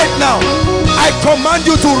 Right now, I command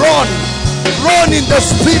you to run. Run in the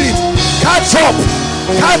spirit. Catch up,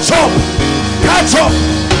 catch up, catch up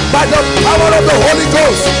by the power of the Holy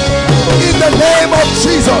Ghost. In the name of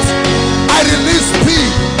Jesus, I release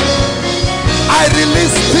speed. I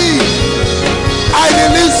release speed. I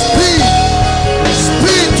release speed.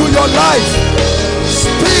 Speed to your life.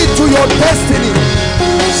 Speed to your destiny.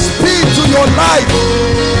 Speed to your life.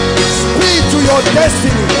 Speed to your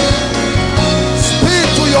destiny. Speed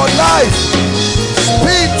to your life.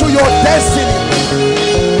 Speed to your destiny.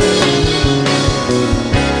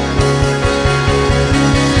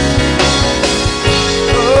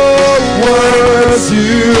 Words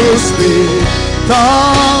you speak,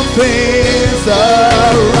 something's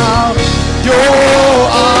around your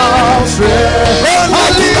arms. Run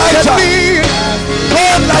like Elijah.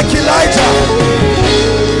 Run like Elijah.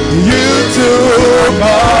 You took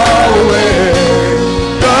away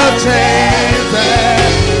the chains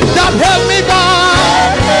that held me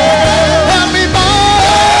back. Held me back.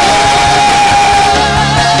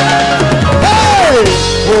 Hey,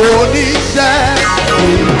 holy Son.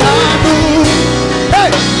 Hey,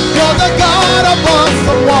 you're the God of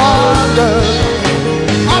awesome wonder.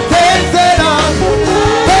 I tasted of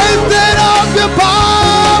your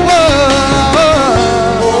power.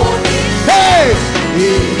 Hey,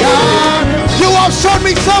 you have shown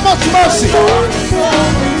me so much mercy,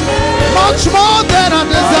 much more than I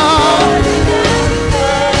deserve.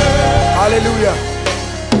 Hallelujah.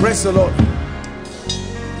 Praise the Lord.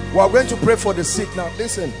 We are going to pray for the sick now.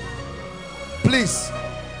 Listen, please.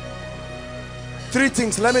 3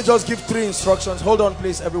 things. Let me just give 3 instructions. Hold on,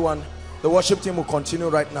 please, everyone. The worship team will continue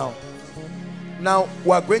right now. Now,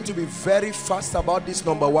 we are going to be very fast about this.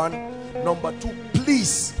 Number 1. Number 2,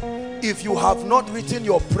 please, if you have not written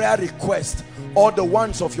your prayer request or the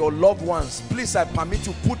ones of your loved ones, please, I permit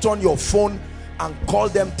you, put on your phone and call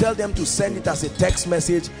them. Tell them to send it as a text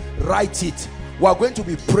message. Write it. We are going to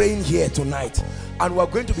be praying here tonight, and we are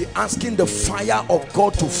going to be asking the fire of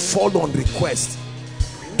God to fall on request.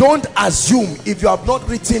 Don't assume. If you have not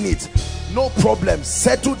written it, no problem.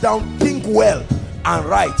 Settle down, think well, and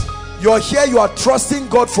write. You're here, you are trusting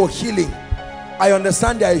God for healing. I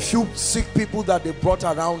understand there are a few sick people that they brought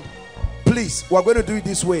around. Please, we're going to do it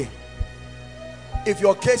this way. If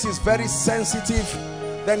your case is very sensitive,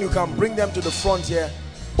 then you can bring them to the front here.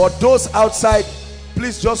 But those outside,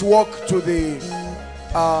 please just walk to the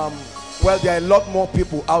well, there are a lot more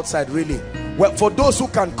people outside, really. Well, for those who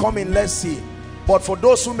can come in, let's see. But for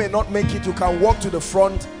those who may not make it, you can walk to the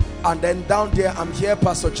front, and then down there, I'm here,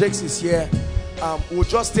 Pastor Jakes is here. We'll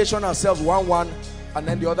just station ourselves 1-1, and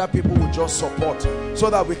then the other people will just support, so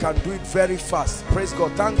that we can do it very fast. Praise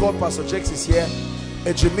God. Thank God Pastor Jakes is here.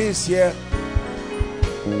 Ejimi is here.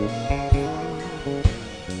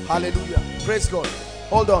 Hallelujah. Praise God.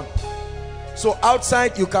 Hold on. So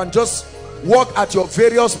outside, you can just walk at your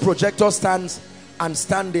various projector stands and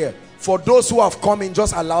stand there. For those who have come in,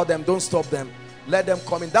 just allow them. Don't stop them. Let them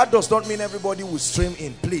come in. That does not mean everybody will stream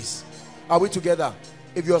in. Please. Are we together?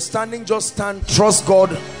 If you're standing, just stand. Trust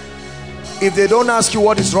God. If they don't ask you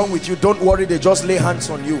what is wrong with you, don't worry. They just lay hands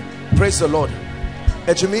on you. Praise the Lord.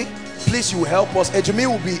 Ejimi, please, you help us. Ejimi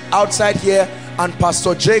will be outside here, and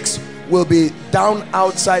Pastor Jakes will be down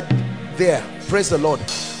outside there. Praise the Lord.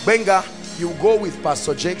 Benga, you go with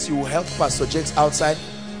Pastor Jakes. You will help Pastor Jakes outside.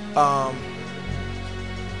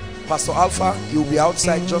 Pastor Alpha, you'll be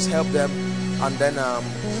outside. Just help them. And then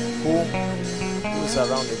who is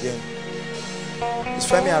around again? Is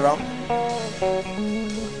Femi around?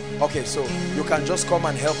 Okay, so you can just come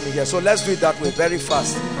and help me here. So let's do it that way, very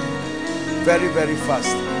fast. Very, very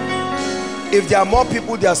fast. If there are more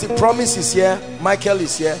people, there are still. Promise is here, Michael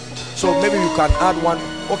is here, so maybe you can add one.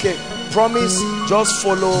 Okay, Promise, just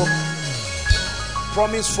follow.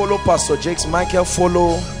 Promise, follow Pastor Jakes. Michael,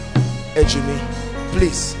 follow Ejimi.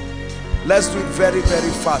 Please, let's do it very,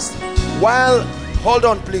 very fast. While, hold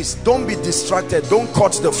on please, don't be distracted, don't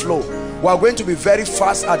cut the flow. We are going to be very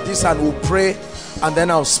fast at this, and we'll pray, and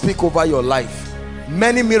then I'll speak over your life.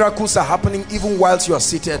 Many miracles are happening even whilst you are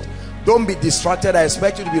seated. Don't be distracted. I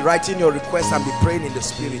expect you to be writing your request and be praying in the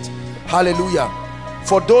spirit. Hallelujah.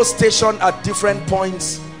 For those stationed at different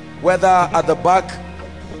points, whether at the back,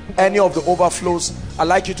 any of the overflows, I'd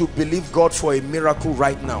like you to believe God for a miracle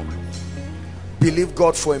right now. Believe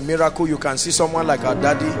God for a miracle. You can see someone like our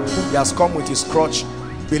daddy. He has come with his crutch,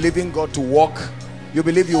 believing God to walk. You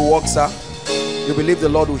believe you walk, sir? You believe the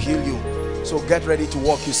Lord will heal you. So get ready to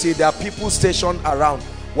walk. You see, there are people stationed around.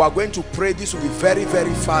 We are going to pray. This will be very,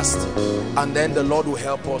 very fast, and then the Lord will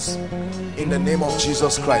help us in the name of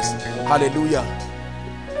Jesus Christ. Hallelujah.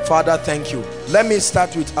 Father, thank you. Let me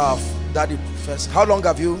start with our daddy first. How long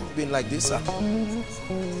have you been like this, sir?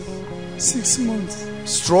 6 months.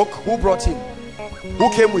 Stroke? Who brought him? Who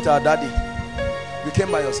came with our daddy? You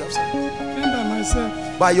came by yourself, sir? Came by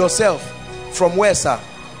myself. By yourself? From where, sir?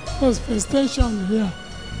 Station here.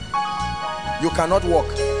 You cannot walk?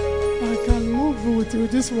 I can move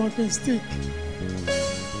with this walking stick.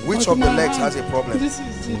 Which of the legs has a problem? This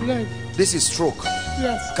is the leg. This is stroke?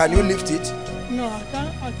 Yes. Can you lift it? No, I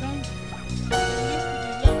can't.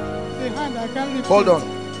 The hand, I can't lift it. Hold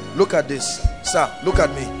on. Look at this. Sir, look at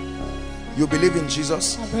me. You believe in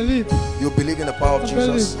Jesus? I believe. You believe in the power of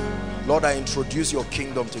Jesus? Believe. Lord, I introduce your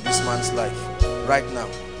kingdom to this man's life right now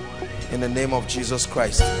in the name of Jesus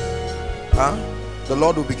Christ. The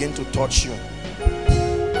Lord will begin to touch you.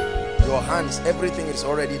 Your hands, everything is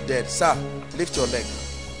already dead. Sir, lift your leg.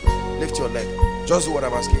 Lift your leg. Just do what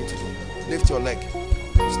I'm asking you to do. Lift your leg.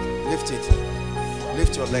 Lift it.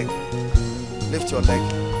 Lift your leg. Lift your leg.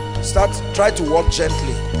 Try to walk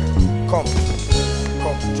gently. Come.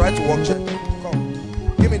 Come. Try to walk gently.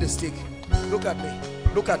 Come. Give me the stick. Look at me.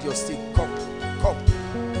 Look at your stick. Come. Come.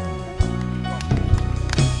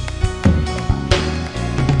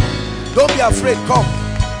 Don't be afraid. Come.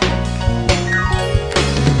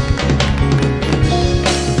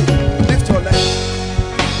 Lift your leg.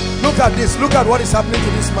 Look at this. Look at what is happening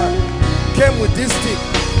to this man. Came with this stick.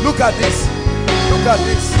 Look at this. Look at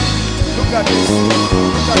this. Look at this.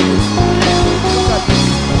 Look at this. Look at this.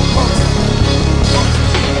 Come.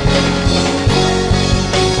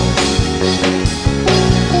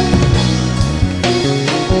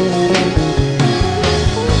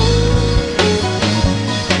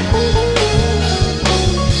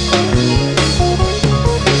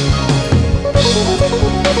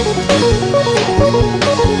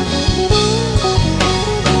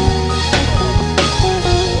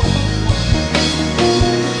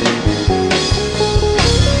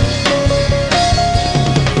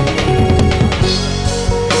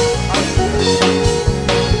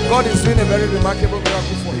 God is doing a very remarkable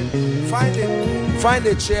miracle for him. Find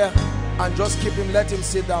a chair and just keep him, let him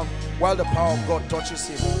sit down while the power of God touches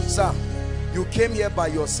him. Sir, you came here by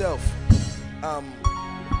yourself,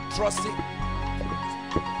 trusting.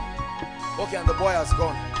 Okay, and the boy has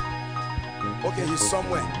gone. Okay, he's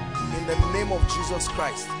somewhere. In the name of Jesus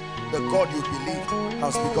Christ, the God you believed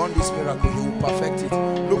has begun this miracle. He will perfect it.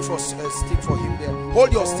 Look for a stick for him there.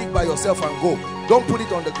 Hold your stick by yourself and go. Don't put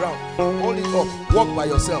it on the ground. Hold it up. Walk by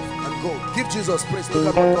yourself and go. Give Jesus praise. Look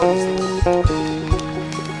at what God is doing.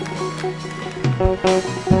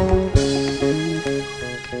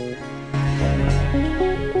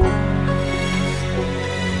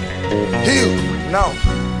 Healed now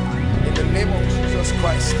in the name of Jesus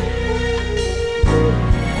Christ.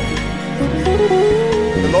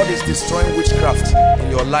 The Lord is destroying witchcraft in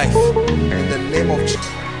your life in the name of Jesus.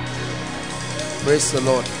 Praise the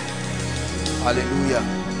Lord. Hallelujah.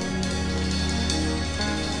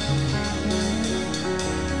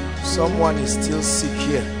 Someone is still sick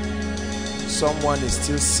here. Someone is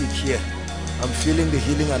still sick here. I'm feeling the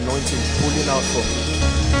healing anointing pulling out from me.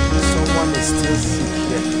 Someone is still sick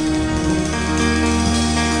here.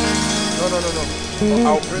 No.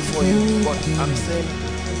 I'll pray for you, but I'm saying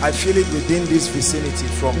I feel it within this vicinity,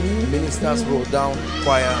 from ministers row down,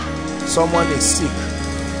 choir. Someone is sick.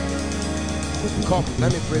 Come,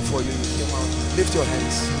 let me pray for you. You came out. Lift your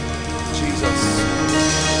hands. Jesus.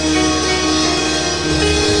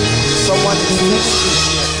 Someone is still sick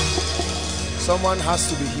here. Someone has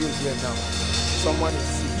to be healed here now. Someone is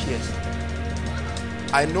sick here.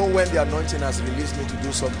 I know when the anointing has released me to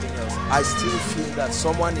do something else, I still feel that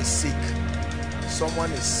someone is sick.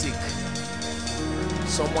 Someone is sick.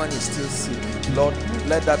 Someone is still sick. Lord,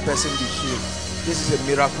 let that person be healed. This is a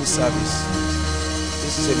miracle service.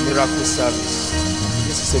 This is a miracle service.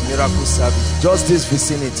 This is a miracle service. Just this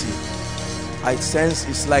vicinity, I sense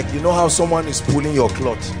it's like, you know how someone is pulling your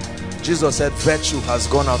cloth. Jesus said, virtue has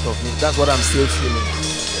gone out of me. That's what I'm still feeling.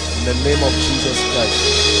 In the name of Jesus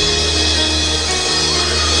Christ.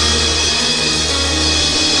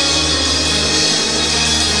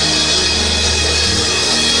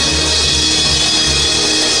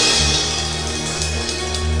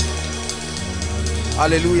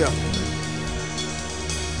 Hallelujah.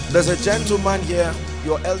 There's a gentleman here.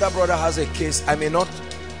 Your elder brother has a case. I may not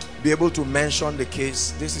be able to mention the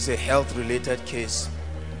case. This is a health related case,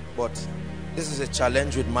 but this is a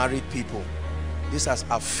challenge with married people. This has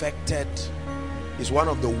affected, is one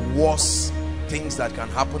of the worst things that can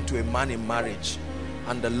happen to a man in marriage,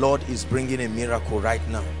 and the Lord is bringing a miracle right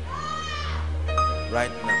now.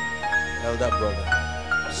 Right now, elder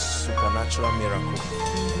brother, supernatural miracle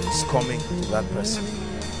is coming to that person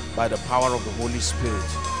by the power of the Holy Spirit.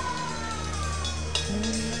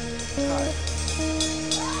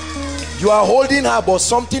 You are holding her, but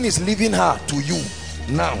something is leaving her to you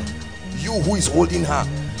now. You who is holding her,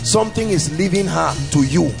 something is leaving her to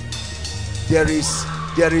you. There is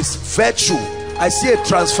virtue. I see a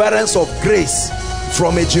transference of grace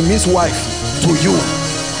from a Jimmy's wife to you.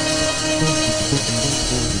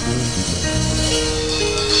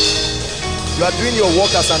 You are doing your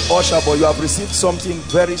work as an usher, but you have received something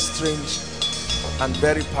very strange and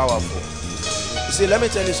very powerful. You see, let me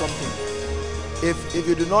tell you something. If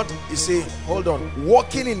you do not, you see, hold on.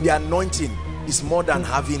 Walking in the anointing is more than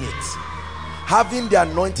having it. Having the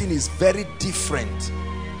anointing is very different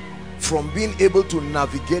from being able to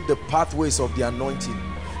navigate the pathways of the anointing.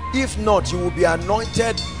 If not, you will be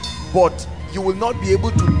anointed, but you will not be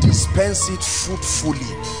able to dispense it fruitfully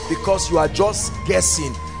because you are just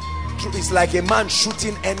guessing. It's like a man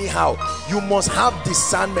shooting anyhow. You must have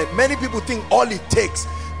discernment. Many people think all it takes,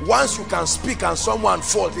 once you can speak and someone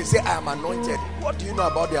falls, they say, I am anointed. What do you know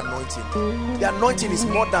about the anointing? The anointing is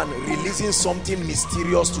more than releasing something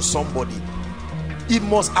mysterious to somebody. It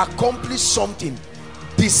must accomplish something.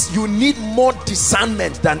 You need more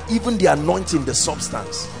discernment than even the anointing, the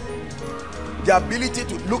substance. The ability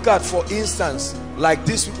to look at, for instance, like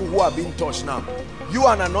these people who are being touched now. You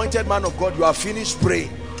are an anointed man of God, you are finished praying.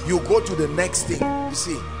 You go to the next thing. You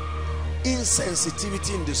see,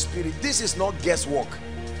 insensitivity in the spirit. This is not guesswork.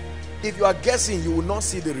 If you are guessing, you will not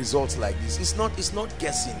see the results like this. It's not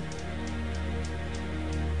guessing.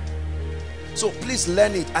 So please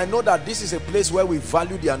learn it. I know that this is a place where we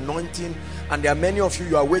value the anointing, and there are many of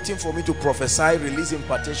you are waiting for me to prophesy, release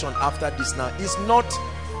impartation after this. Now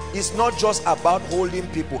it's not just about holding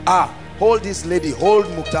people. Hold this lady, hold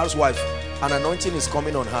Mukhtar's wife. An anointing is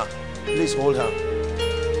coming on her. Please hold her.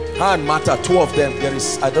 Her and Martha, two of them. There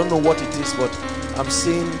is, I don't know what it is, but I'm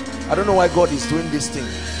seeing, I don't know why God is doing this thing.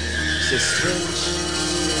 It's a strange.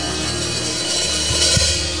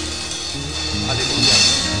 Hallelujah.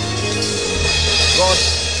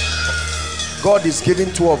 God is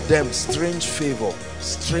giving two of them strange favor.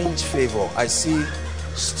 Strange favor. I see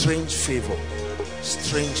strange favor.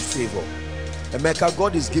 Strange favor. Emeka,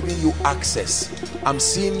 God is giving you access. I'm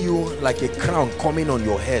seeing you like a crown coming on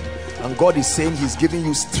your head. And God is saying he's giving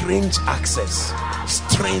you strange access.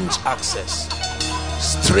 Strange access.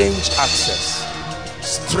 Strange access.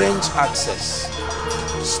 Strange access.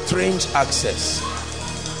 Strange access.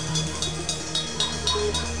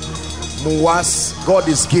 Muwas, God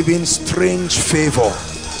is giving strange favor.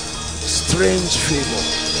 Strange favor.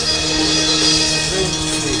 Strange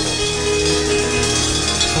favor.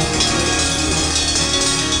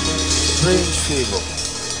 Strange favor.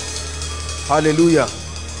 Hallelujah.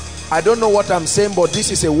 I don't know what I'm saying, but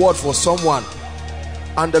this is a word for someone.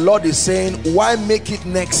 And the Lord is saying, why make it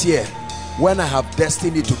next year when I have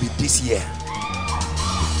destined it to be this year?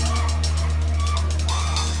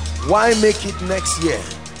 Why make it next year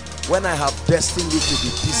when I have destined it to be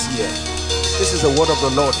this year? This is the word of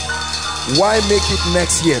the Lord. Why make it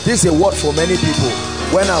next year? This is a word for many people.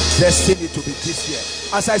 When I've destined it to be this year.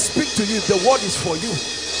 As I speak to you, the word is for you.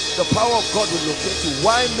 The power of God will locate you.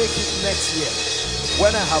 Why make it next year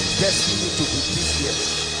when I have destined it to be this year?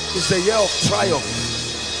 It's the year of triumph.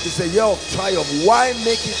 It's the year of triumph. Why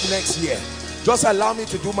make it next year? Just allow me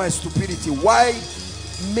to do my stupidity. Why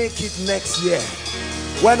make it next year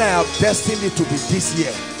when I have destined it to be this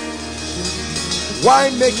year? Why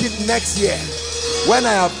make it next year when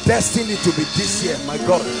I have destined it to be this year? My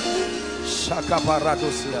God.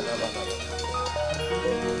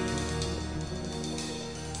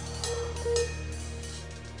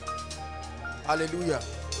 Hallelujah.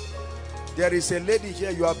 There is a lady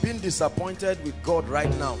here, you have been disappointed with God right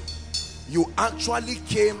now. You actually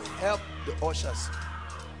came help the ushers.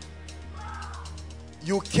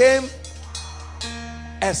 You came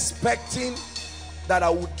expecting that I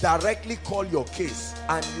would directly call your case,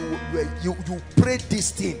 and you prayed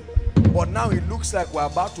this thing, but now it looks like we're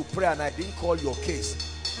about to pray and I didn't call your case.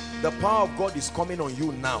 The power of God is coming on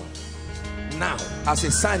you now, as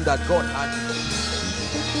a sign that God had you.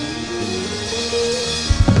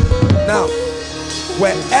 Now,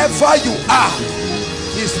 wherever you are,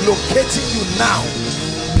 He's locating you now.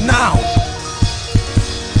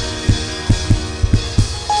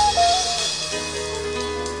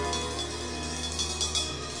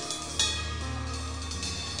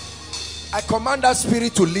 I command that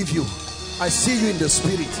spirit to leave you. I see you in the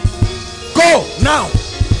spirit. Go now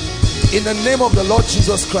in the name of the Lord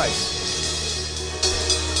Jesus Christ.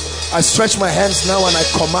 I stretch my hands now and I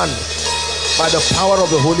command by the power of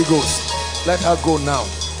the Holy Ghost, let her go now.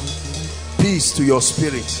 Peace to your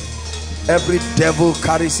spirit. Every devil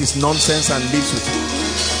carries his nonsense and lives with you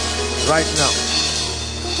right now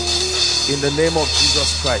in the name of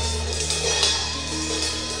Jesus Christ.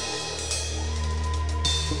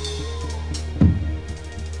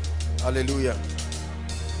 Hallelujah.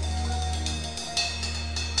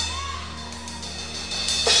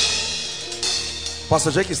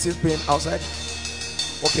 Pastor Jake is still praying outside.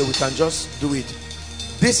 Okay, we can just do it.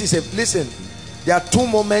 This is a, listen, there are two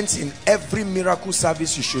moments in every miracle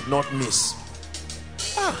service you should not miss.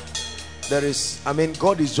 There is, I mean,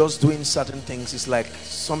 God is just doing certain things. It's like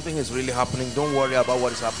something is really happening. Don't worry about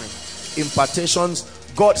what is happening. Impartations.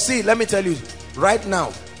 God, see, let me tell you right now,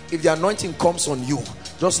 if the anointing comes on you,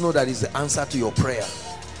 just know that is the answer to your prayer.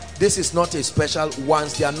 This is not a special.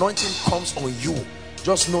 Once the anointing comes on you,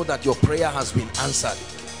 just know that your prayer has been answered.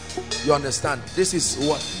 You understand? This is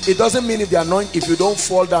what it doesn't mean. If the anointing, if you don't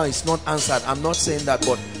fall down, it's not answered. I'm not saying that,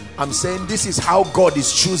 but I'm saying this is how God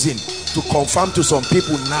is choosing to confirm to some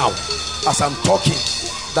people now, as I'm talking,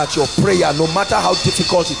 that your prayer, no matter how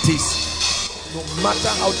difficult it is, no matter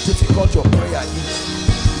how difficult your prayer is,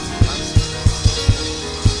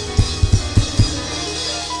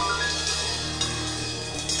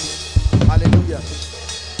 hallelujah,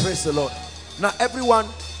 praise the Lord. Now everyone,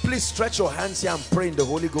 please stretch your hands here and pray in the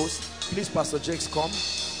Holy Ghost. Please, Pastor Jakes, come.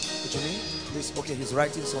 What you mean? Please. Okay, he's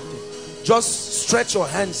writing something. Just stretch your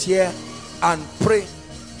hands here and pray.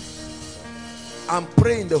 And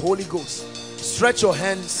pray in the Holy Ghost. Stretch your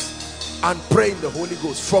hands and pray in the Holy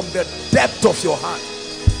Ghost from the depth of your heart.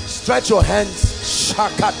 Stretch your hands.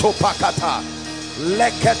 Shakato pakata.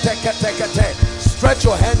 Leketeketekete. Stretch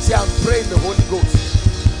your hands here and pray in the Holy Ghost.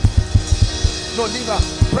 No, leave her.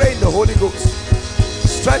 Pray in the Holy Ghost.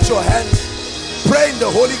 Stretch your hands. Pray in the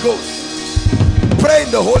Holy Ghost. Pray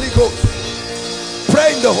in the Holy Ghost.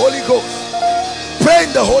 Pray in the Holy Ghost. Pray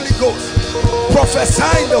in the Holy Ghost.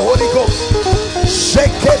 Prophesy in the Holy Ghost.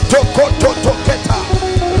 Sheketokotoketa.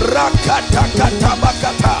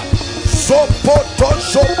 Rakatakatabakata.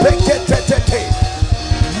 Sopotoshopeketete.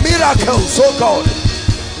 Miracles, oh God.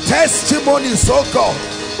 Testimonies, oh God.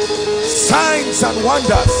 Signs and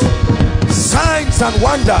wonders. Signs and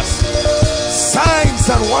wonders. Signs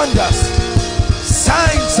and wonders.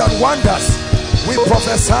 Signs and wonders. We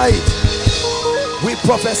prophesy it. We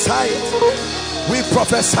prophesy it. We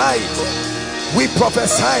prophesy it. We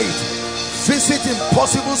prophesy it. Visit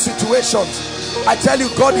impossible situations. I tell you,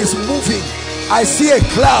 God is moving. I see a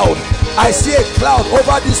cloud. I see a cloud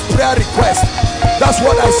over this prayer request. That's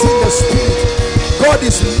what I see in the spirit. God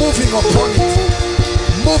is moving upon it.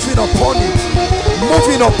 Moving upon it.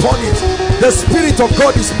 Moving upon it. The Spirit of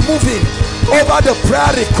God is moving over the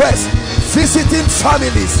prayer request, visiting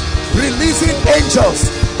families, releasing angels,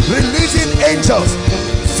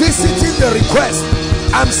 visiting the request.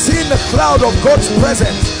 I'm seeing the cloud of God's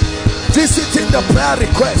presence visiting the prayer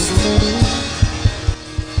request.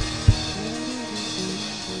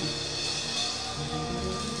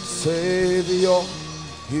 Savior,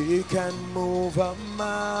 He can move a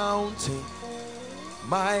mountain.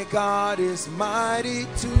 My God is mighty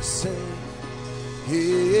to save.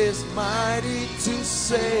 He is mighty to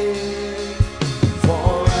save.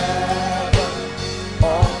 Forever,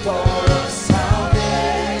 author of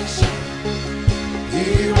salvation.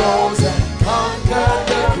 He rose and conquered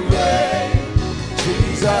the grave.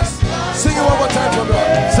 Jesus, sing it one more time for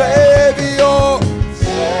God. Savior,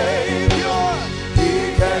 Savior, He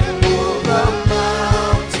can move a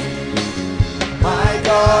mountain. My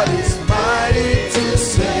God is mighty to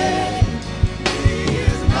save. He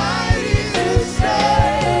is mighty to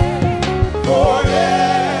save.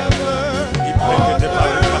 Forever,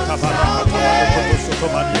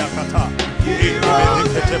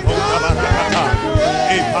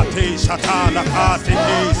 te shata la kate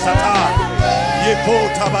te sata. Yepo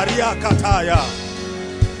tabaria kataya.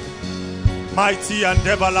 Mighty and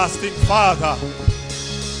everlasting Father,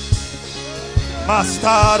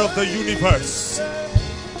 Master of the universe,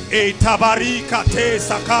 E tabarika te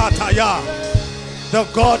sakataya, the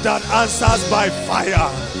God that answers by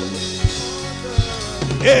fire.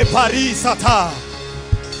 E parisata,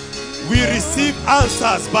 we receive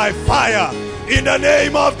answers by fire in the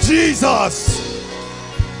name of Jesus.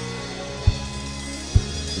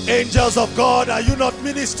 Angels of God, are you not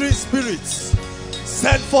ministering spirits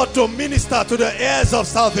sent forth to minister to the heirs of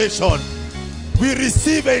salvation? We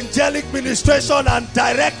receive angelic ministration and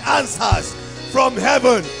direct answers from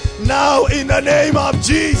heaven now in the name of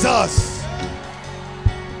Jesus.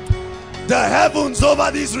 The heavens over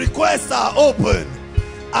these requests are open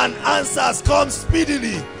and answers come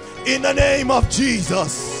speedily in the name of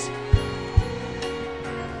Jesus.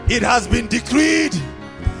 It has been decreed,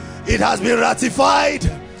 it has been ratified,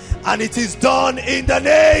 and it is done in the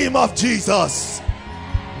name of Jesus.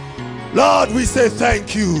 Lord, we say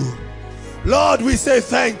thank you. Lord, we say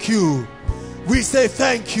thank you. We say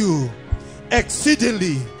thank you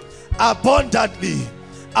exceedingly, abundantly,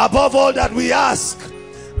 above all that we ask,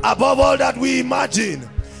 above all that we imagine,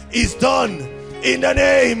 is done in the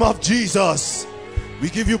name of Jesus. We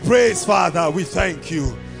give you praise, Father. We thank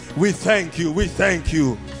you. We thank you. We thank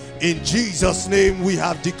you. In Jesus' name we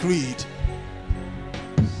have decreed.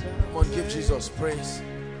 Come on, give Jesus praise.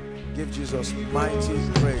 Give Jesus mighty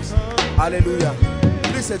praise. Hallelujah.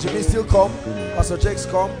 Please, Jimmy, still come. Pastor Jakes,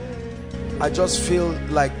 come. I just feel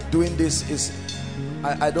like doing this is,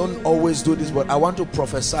 I don't always do this, but I want to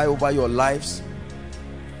prophesy over your lives.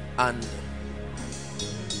 And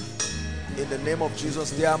in the name of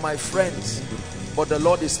Jesus, they are my friends, but the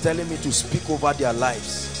Lord is telling me to speak over their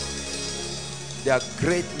lives. They are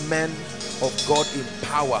great men of God in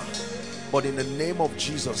power, but in the name of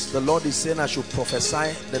Jesus, the Lord is saying I should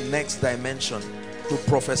prophesy the next dimension, to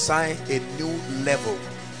prophesy a new level.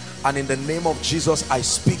 And in the name of Jesus, I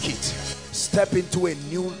speak it. Step into a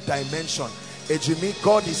new dimension. Ejimi,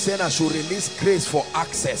 God is saying I should release grace for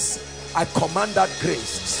access. I command that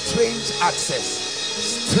grace, strange access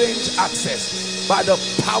by the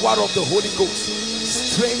power of the Holy Ghost.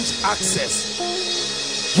 Strange access,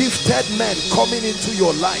 gifted men coming into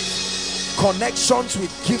your life, connections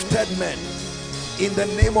with gifted men in the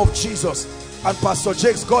name of Jesus. And Pastor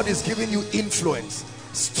Jakes, God is giving you influence,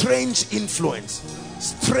 strange influence,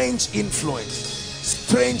 strange influence,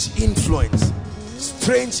 strange influence,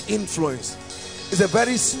 strange influence. It's a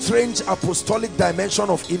very strange apostolic dimension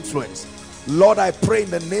of influence. Lord, I pray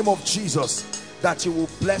in the name of Jesus that you will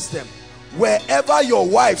bless them. Wherever your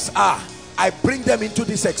wives are, I bring them into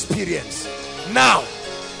this experience. Now,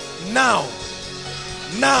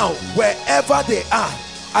 wherever they are,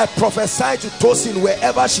 I prophesy to Tosin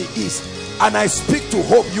wherever she is, and I speak to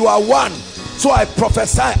hope. You are one. So I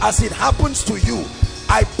prophesy as it happens to you,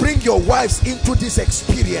 I bring your wives into this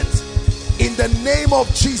experience. In the name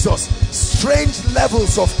of Jesus, strange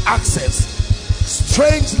levels of access,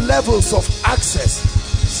 strange levels of access,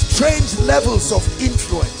 strange levels of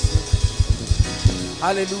influence.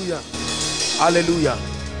 Hallelujah. Hallelujah.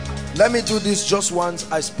 Let me do this just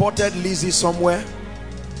once. I spotted Lizzie somewhere,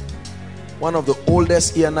 one of the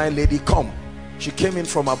oldest ENI lady. Come, she came in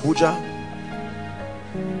from Abuja,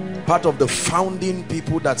 part of the founding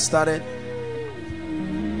people that started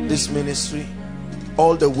this ministry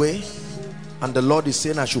all the way. And the Lord is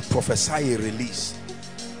saying I should prophesy a release.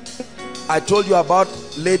 I told you about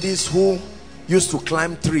ladies who used to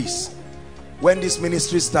climb trees. When this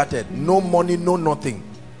ministry started, no money, no nothing.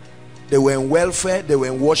 They were in welfare, they were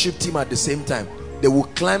in worship team at the same time. They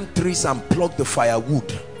would climb trees and pluck the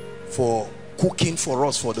firewood for cooking for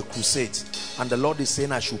us for the crusades. And the Lord is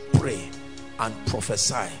saying I should pray and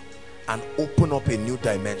prophesy and open up a new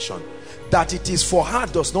dimension. That it is for her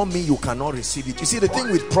does not mean you cannot receive it. You see, the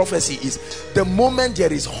thing with prophecy is the moment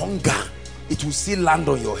there is hunger, it will still land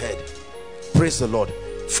on your head. Praise the Lord.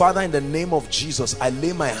 Father, in the name of Jesus, I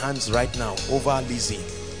lay my hands right now over Lizzie.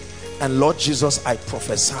 And Lord Jesus, I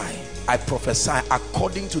prophesy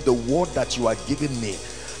according to the word that you are giving me.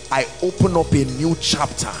 I open up a new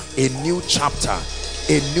chapter, a new chapter,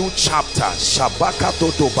 a new chapter. Shabaka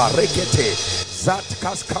toto barekete zat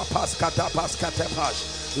kaskapas katapas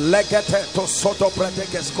katepash legete to soto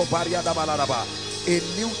pretekes kobaria da balaraba. A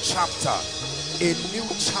new chapter, a new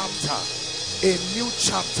chapter, a new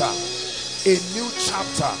chapter, a new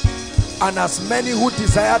chapter. And as many who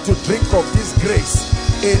desire to drink of this grace,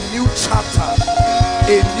 a new chapter,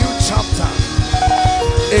 a new chapter,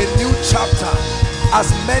 a new chapter. As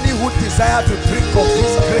many who desire to drink of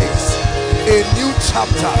this grace, a A new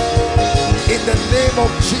chapter in the name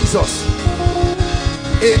of Jesus.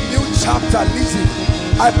 A new chapter. Listen,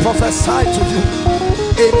 I prophesy to you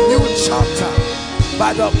a new chapter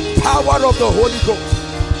by the power of the Holy Ghost.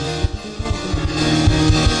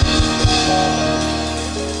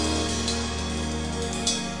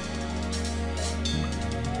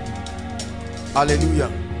 Hallelujah.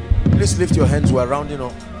 Please lift your hands. We're rounding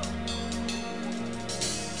up.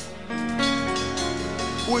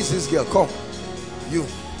 Who is this girl? Come. You.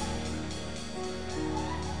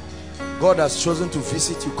 God has chosen to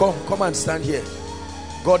visit you. Come and stand here.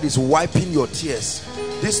 God is wiping your tears.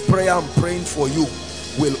 This prayer I'm praying for you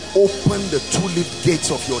will open the tulip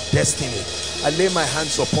gates of your destiny. I lay my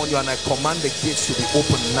hands upon you and I command the gates to be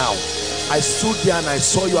opened now. I stood there and I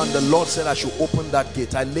saw you and the Lord said I should open that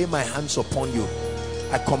gate. I lay my hands upon you.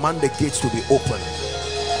 I command the gates to be open.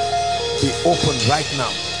 Be open right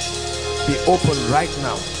now. Be open right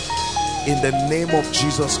now. In the name of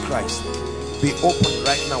Jesus Christ. Be open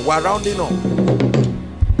right now. We're rounding up.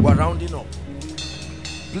 We're rounding up.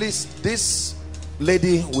 Please, this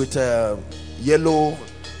lady with yellow,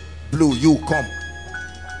 blue, you come.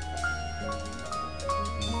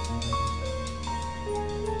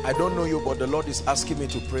 I don't know you, but the Lord is asking me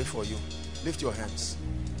to pray for you. Lift your hands.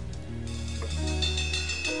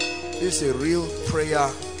 This is a real prayer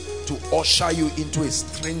to usher you into a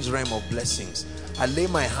strange realm of blessings. I lay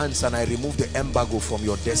my hands and I remove the embargo from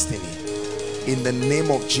your destiny. In the name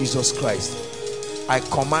of Jesus Christ. I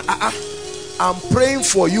command. I'm praying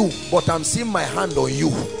for you, but I'm seeing my hand on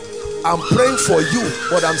you. I'm praying for you,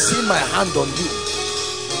 but I'm seeing my hand on you.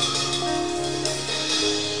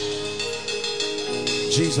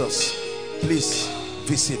 Jesus, please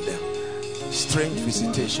visit them. Strange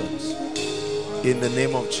visitations. In the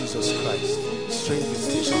name of Jesus Christ. Strange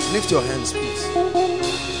visitations. Lift your hands, please.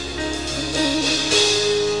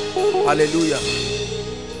 Hallelujah.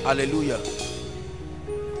 Hallelujah.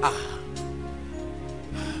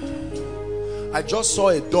 I just saw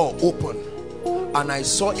a door open and I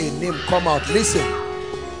saw a name come out. Listen,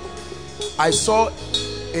 I saw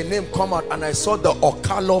a name come out and I saw the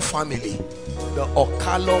Okalo family. The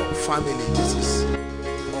Okalo family. This is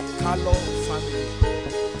Okalo family.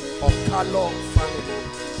 Okalo family.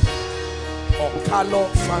 Okalo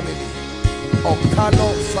family.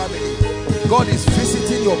 Okalo family. God is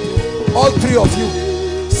visiting your people. All three of you,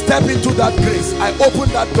 step into that grace. I open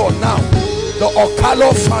that door now. The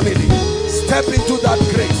Okalo family. Step into that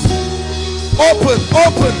grace. Open,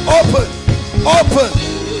 open, open, open,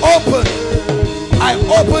 open. I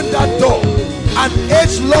open that door. An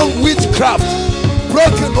age-long witchcraft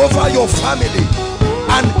broken over your family.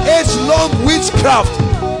 An age-long witchcraft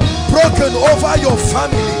broken over your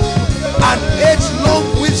family. An age-long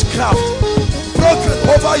witchcraft broken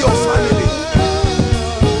over your family.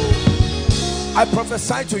 I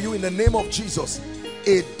prophesy to you in the name of Jesus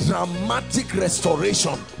a dramatic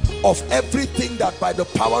restoration of everything that by the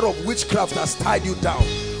power of witchcraft has tied you down.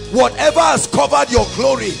 Whatever has covered your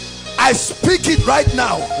glory, I speak it right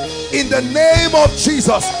now in the name of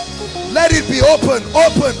Jesus. Let it be open,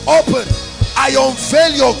 open, open. I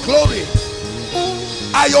unveil your glory.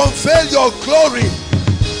 I unveil your glory.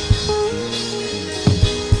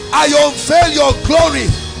 I unveil your glory.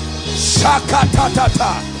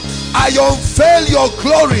 Shakatatata. I unveil your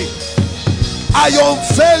glory. I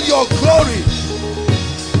unveil your glory.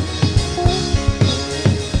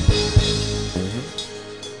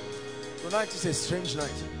 Tonight is a strange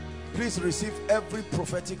night. Please receive every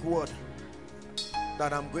prophetic word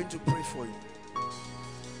that I'm going to pray for you.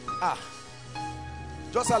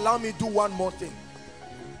 Just allow me to do one more thing.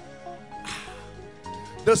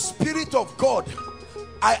 The Spirit of God,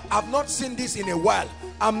 I have not seen this in a while.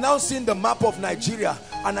 I'm now seeing the map of Nigeria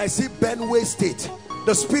and I see Benue State.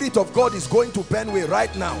 The Spirit of God is going to Benue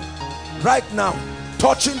right now. Right now,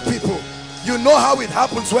 touching people. You know how it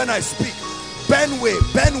happens when I speak. Benue,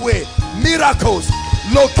 Benue, miracles.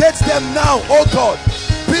 Locate them now, oh God.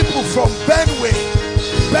 People from Benue,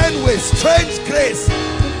 Benue, strange grace.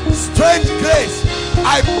 Strange grace.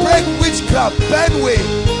 I break witchcraft. Benue.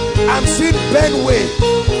 I'm seeing Benue.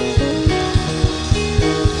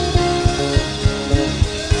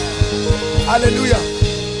 Hallelujah.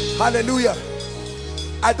 Hallelujah.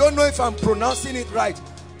 I don't know if I'm pronouncing it right.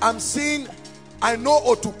 I'm seeing, I know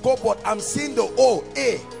Otuko, but I'm seeing the O,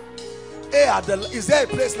 A at the, is there a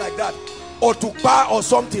place like that? Otukpa or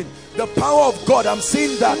something. The power of God, I'm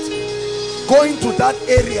seeing that going to that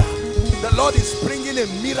area. The Lord is bringing a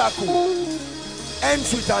miracle.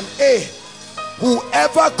 Ends with an A.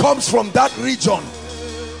 Whoever comes from that region,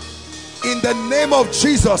 in the name of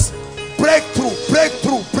Jesus, breakthrough,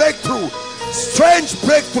 breakthrough, breakthrough, strange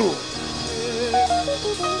breakthrough.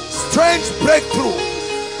 Strange breakthrough.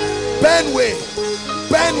 Benway,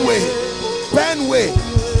 Benway, Benway.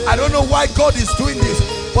 I don't know why God is doing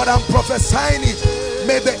this, but I'm prophesying it.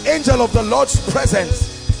 May the angel of the Lord's presence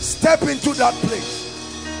step into that place.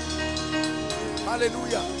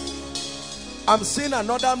 Hallelujah. I'm seeing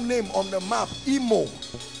another name on the map. Imo,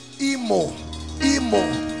 Imo, Imo.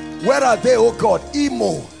 Where are they, oh God?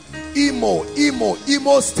 Imo, Imo, Imo,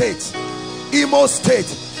 Imo State, Imo State.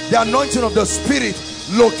 The anointing of the Spirit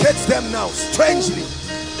locates them now strangely.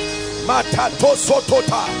 Matato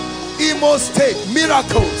Sotota, Imo State.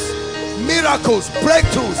 Miracles, miracles,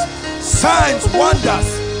 breakthroughs, signs,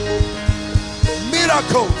 wonders,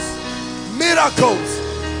 miracles, miracles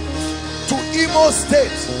to Imo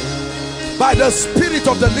State by the Spirit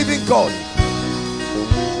of the living God.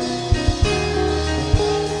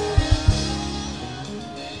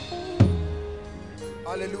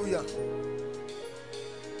 Hallelujah.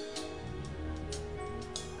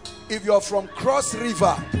 If you're from Cross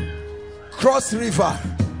River,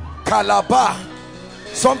 Calabar,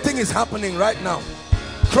 something is happening right now.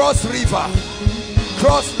 Cross River,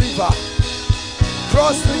 Cross River,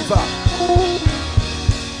 Cross River,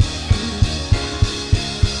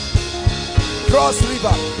 Cross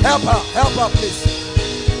River. Help her please.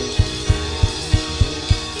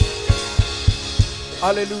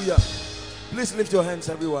 Hallelujah. Please lift your hands,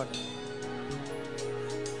 everyone.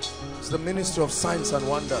 It's the ministry of signs and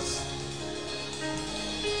wonders.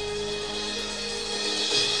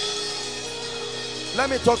 Let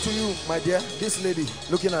me talk to you, my dear. This lady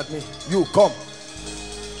looking at me. You, come.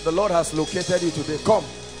 The Lord has located you today. Come.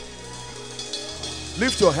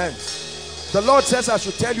 Lift your hands. The Lord says I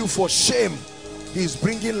should tell you, for shame, He is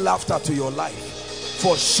bringing laughter to your life.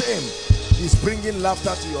 For shame, He's bringing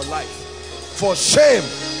laughter to your life. For shame,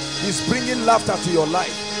 He's bringing laughter to your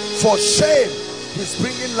life. For shame, He's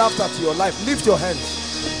bringing laughter to your life. Lift your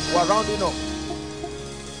hands. We're rounding up.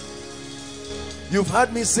 You've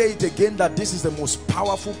heard me say it again, that this is the most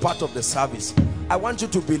powerful part of the service. I want you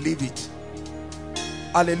to believe it.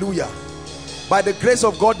 Hallelujah. By the grace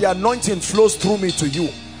of God, the anointing flows through me to you.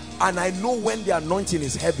 And I know when the anointing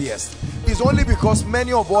is heaviest. It's only because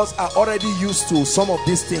many of us are already used to some of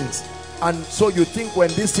these things. And so you think when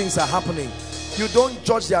these things are happening, you don't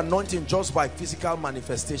judge the anointing just by physical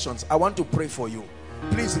manifestations. I want to pray for you.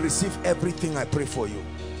 Please receive everything I pray for you.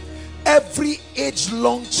 Every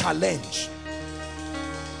age-long challenge,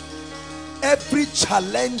 every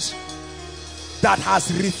challenge that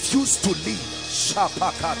has refused to leave,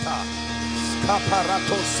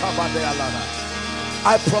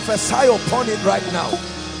 I prophesy upon it right now.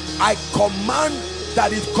 I command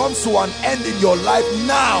that it comes to an end in your life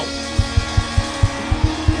now.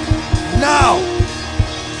 Now.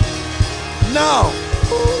 Now.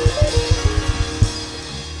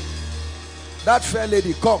 That fair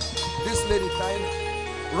lady, come. This lady time,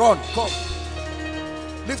 run, come.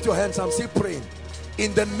 Lift your hands. I'm still praying.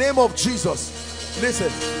 In the name of Jesus,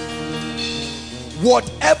 listen.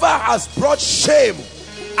 Whatever has brought shame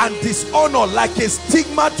and dishonor like a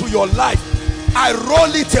stigma to your life, I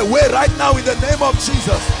roll it away right now in the name of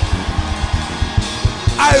Jesus.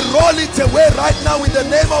 I roll it away right now in the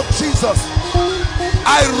name of Jesus.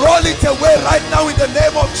 I roll it away right now in the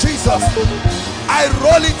name of Jesus. I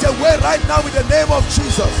roll it away right now in the name of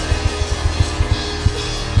Jesus.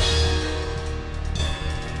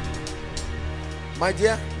 My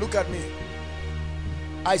dear, look at me.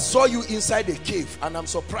 I saw you inside a cave, and I'm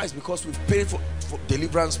surprised because we've prayed for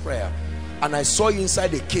deliverance prayer, and I saw you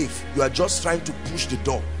inside a cave. You are just trying to push the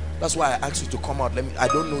door. That's why I asked you to come out. I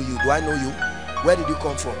don't know you. Do I know you? Where did you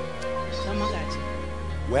come from?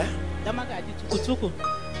 Where?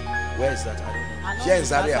 Where is that? I don't know. Here in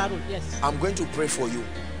Zaria. Yes. I'm going to pray for you.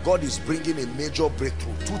 God is bringing a major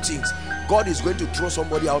breakthrough. Two things. God is going to throw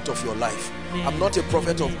somebody out of your life. I'm not a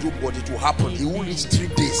prophet of doom, but it will happen. He will need 3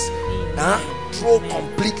 days. Throw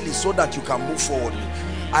completely so that you can move forward.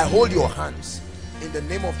 I hold your hands in the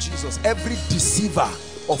name of Jesus. Every deceiver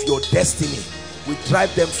of your destiny, we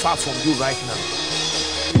drive them far from you right now.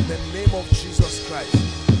 In the name of Jesus Christ.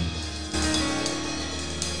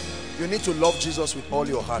 You need to love Jesus with all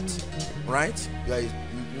your heart, right? You are a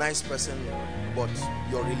nice person, but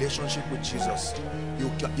your relationship with Jesus,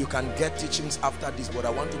 you can get teachings after this, but I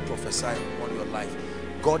want to prophesy on your life.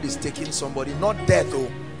 God is taking somebody, not dead though,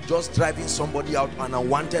 just driving somebody out, an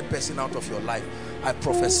unwanted person out of your life. I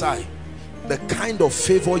prophesy the kind of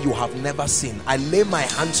favor you have never seen. I lay my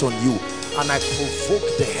hands on you and I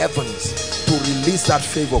provoke the heavens to release that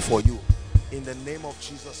favor for you in the name of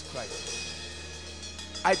Jesus Christ.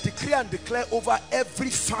 I decree and declare over every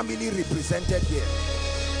family represented here,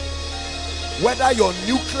 whether your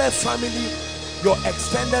nuclear family your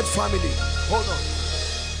extended family. Hold on.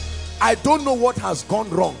 I don't know what has gone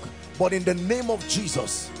wrong, but in the name of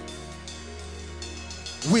Jesus,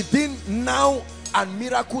 within now and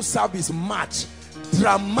miracle service March,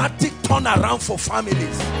 dramatic turnaround for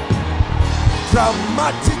families.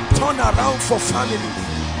 Dramatic turnaround for families.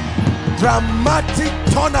 Dramatic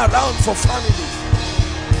turnaround for families.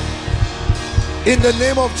 In the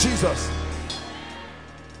name of Jesus.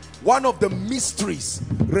 One of the mysteries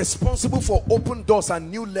responsible for open doors and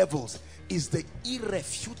new levels is the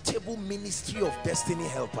irrefutable ministry of destiny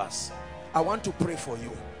helpers. I want to pray for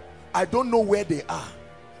you. I don't know where they are,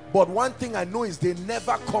 but one thing I know is they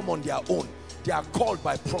never come on their own. They are called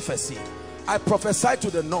by prophecy. I prophesy to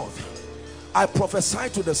the north. I prophesy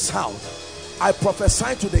to the south. I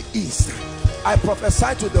prophesy to the east. I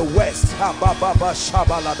prophesy to the west.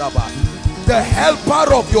 The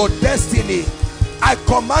helper of your destiny, I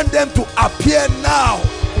command them to appear now.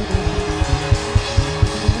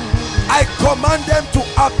 I command them to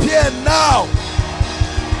appear now.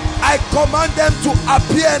 I command them to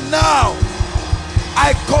appear now.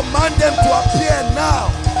 I command them to appear now.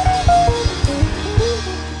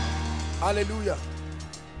 Hallelujah.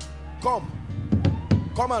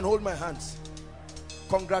 Come and hold my hands.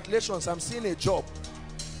 Congratulations, I'm seeing a job.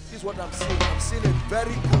 This is what I'm seeing. I'm seeing a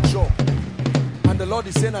very good job. And the Lord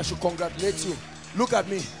is saying I should congratulate you. Look at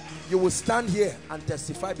me. You will stand here and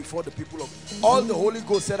testify before the people of all the Holy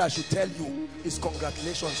Ghost said I should tell you is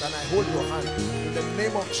congratulations, and I hold your hand. In the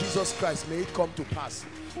name of Jesus Christ, may it come to pass.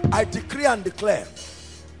 I decree and declare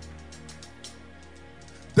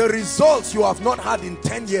the results you have not had in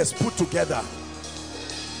 10 years put together.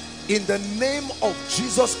 In the name of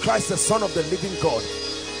Jesus Christ, the Son of the living God,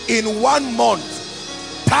 in 1 month,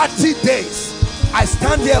 30 days, I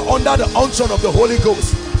stand here under the unction of the Holy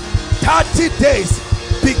Ghost. 30 days,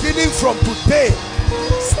 beginning from today,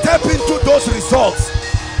 step into those results.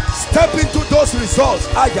 Step into those results.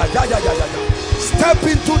 Step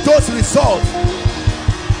into those results.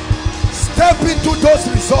 Step into those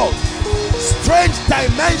results. Strange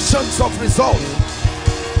dimensions of results.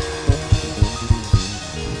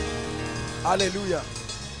 Hallelujah.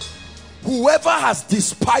 Whoever has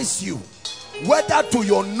despised you, whether to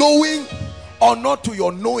your knowing or not to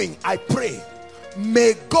your knowing, I pray,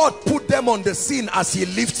 may God put them on the scene as he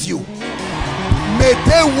lifts you. May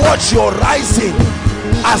they watch your rising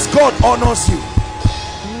as God honors you.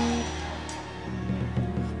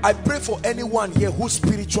 I pray for anyone here whose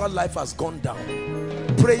spiritual life has gone down.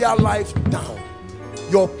 Prayer life down.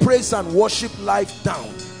 Your praise and worship life down.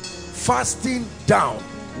 Fasting down.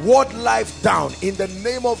 Word life down. In the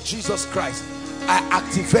name of Jesus Christ, I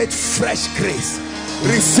activate fresh grace.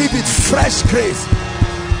 Receive it, fresh grace.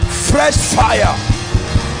 Fresh fire.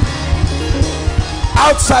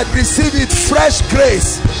 Outside, receive it, fresh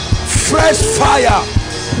grace. Fresh fire.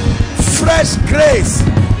 Fresh grace.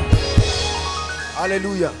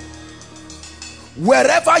 Hallelujah.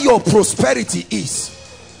 Wherever your prosperity is,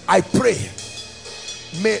 I pray,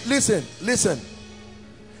 may, listen,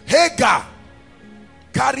 Hagar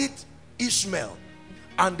carried Ishmael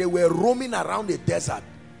and they were roaming around the desert.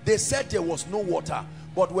 They said there was no water,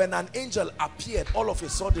 but when an angel appeared, all of a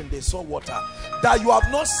sudden they saw water. That you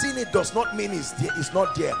have not seen it does not mean it's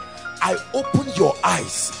not there. I open your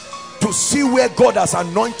eyes to see where God has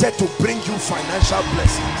anointed to bring you financial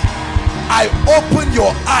blessings. I open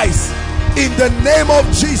your eyes in the name of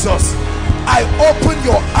Jesus. I open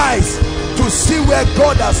your eyes to see where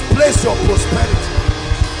God has placed your prosperity.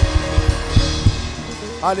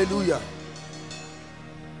 Hallelujah.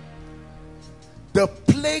 The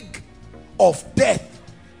plague of death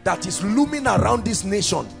that is looming around this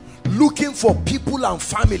nation, looking for people and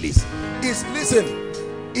families, is, listen,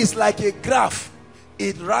 it's like a graph.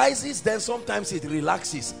 It rises, then sometimes it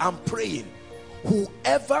relaxes. I'm praying,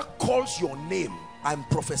 whoever calls your name, I'm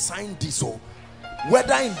prophesying this,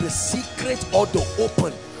 whether in the secret or the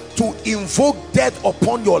open, to invoke death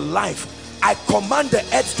upon your life, I command the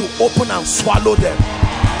earth to open and swallow them.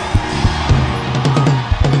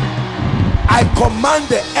 I command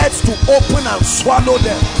the earth to open and swallow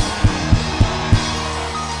them.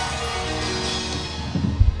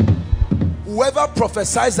 Whoever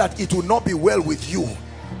prophesies that it will not be well with you,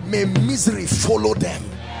 may misery follow them.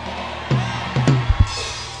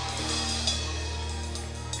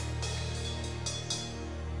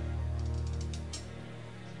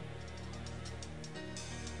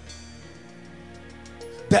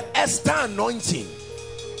 The Esther anointing,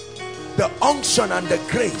 the unction and the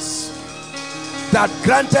grace that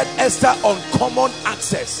granted Esther uncommon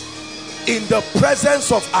access in the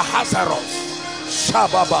presence of Ahasuerus.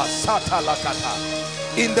 Shababa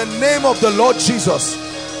Satalakata. In the name of the Lord Jesus,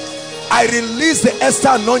 I release the Esther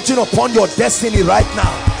anointing upon your destiny right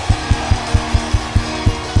now.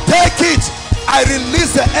 Take it. I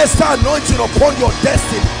release the Esther anointing upon your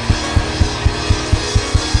destiny.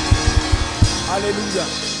 Hallelujah.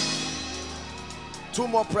 2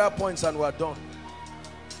 more prayer points and we're done.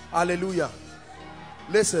 Hallelujah.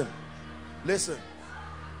 Listen.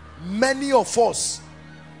 Many of us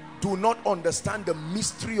do not understand the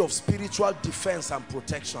mystery of spiritual defense and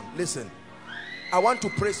protection. Listen. I want to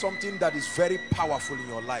pray something that is very powerful in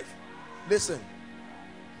your life. Listen.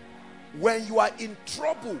 When you are in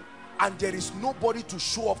trouble and there is nobody to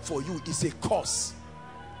show up for you, it's a curse.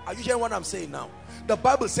 Are you hearing what I'm saying now? The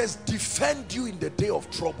Bible says defend you in the day of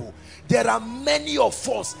trouble. There are many of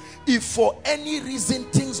us, if for any reason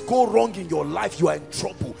things go wrong in your life, you are in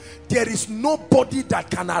trouble. There is nobody that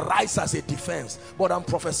can arise as a defense. But I'm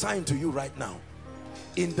prophesying to you right now,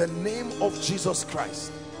 in the name of Jesus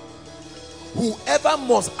Christ, whoever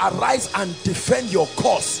must arise and defend your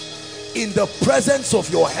cause in the presence of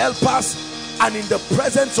your helpers and in the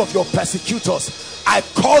presence of your persecutors, I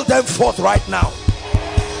call them forth right now.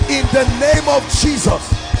 In the name of Jesus,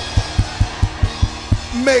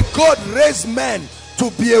 may God raise men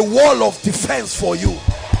to be a wall of defense for you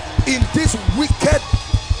in this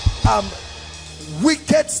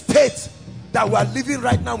wicked state that we are living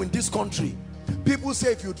right now in this country. People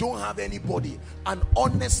say if you don't have anybody, and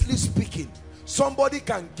honestly speaking, somebody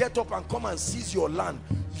can get up and come and seize your land.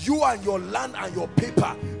 You and your land and your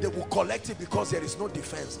paper, they will collect it because there is no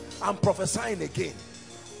defense. I'm prophesying again.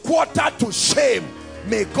 Quarter to shame.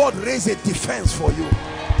 May God raise a defense for you.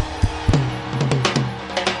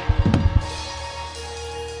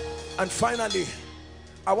 And finally,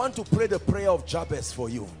 I want to pray the prayer of Jabez for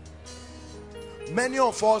you. Many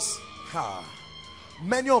of us have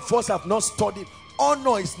not studied.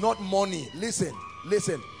 Honor is not money. Listen.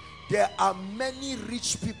 There are many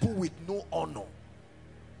rich people with no honor.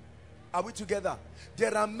 Are we together?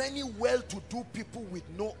 There are many well-to-do people with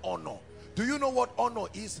no honor. Do you know what honor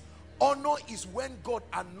is? Honor is when God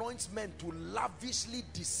anoints men to lavishly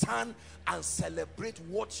discern and celebrate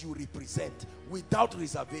what you represent without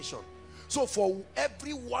reservation. So for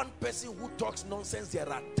every one person who talks nonsense, there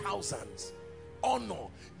are thousands. Honor.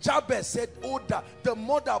 Jabez said, oh, the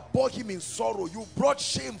mother bore him in sorrow. You brought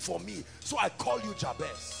shame for me, so I call you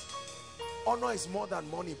Jabez. Honor is more than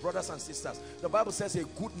money, brothers and sisters. The Bible says a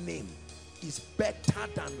good name is better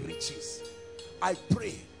than riches. I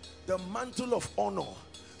pray the mantle of honor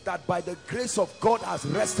that by the grace of God has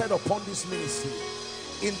rested upon this ministry,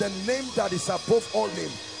 in the name that is above all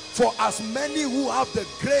names, for as many who have the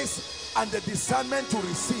grace and the discernment to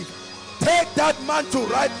receive, take that mantle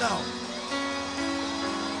right now.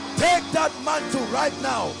 Take that mantle right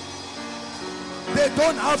now. They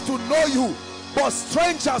don't have to know you, but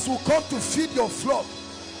strangers will come to feed your flock.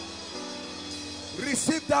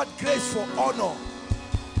 Receive that grace for honor.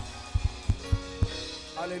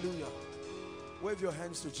 Hallelujah. Wave your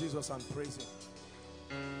hands to Jesus and praise him.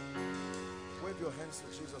 Wave your hands to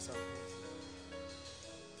Jesus and praise him.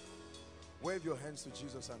 Wave your hands to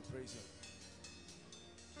Jesus and praise him.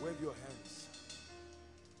 Wave your hands.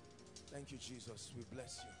 Thank you, Jesus. We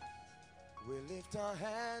bless you. We lift our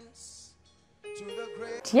hands to the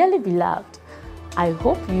great. Dearly beloved, I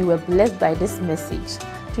hope you were blessed by this message.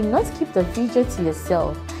 Do not keep the video to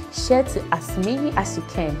yourself. Share to as many as you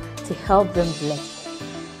can to help them bless.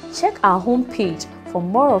 Check our homepage for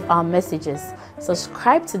more of our messages.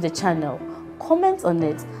 Subscribe to the channel, comment on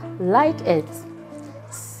it, like it.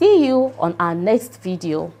 See you on our next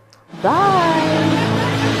video. Bye.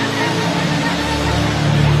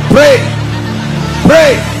 Pray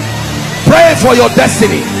for your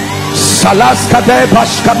destiny.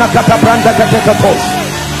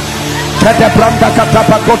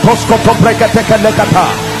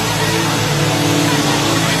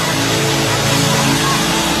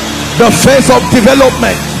 The phase of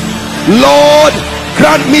development. Lord,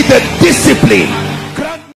 grant me the discipline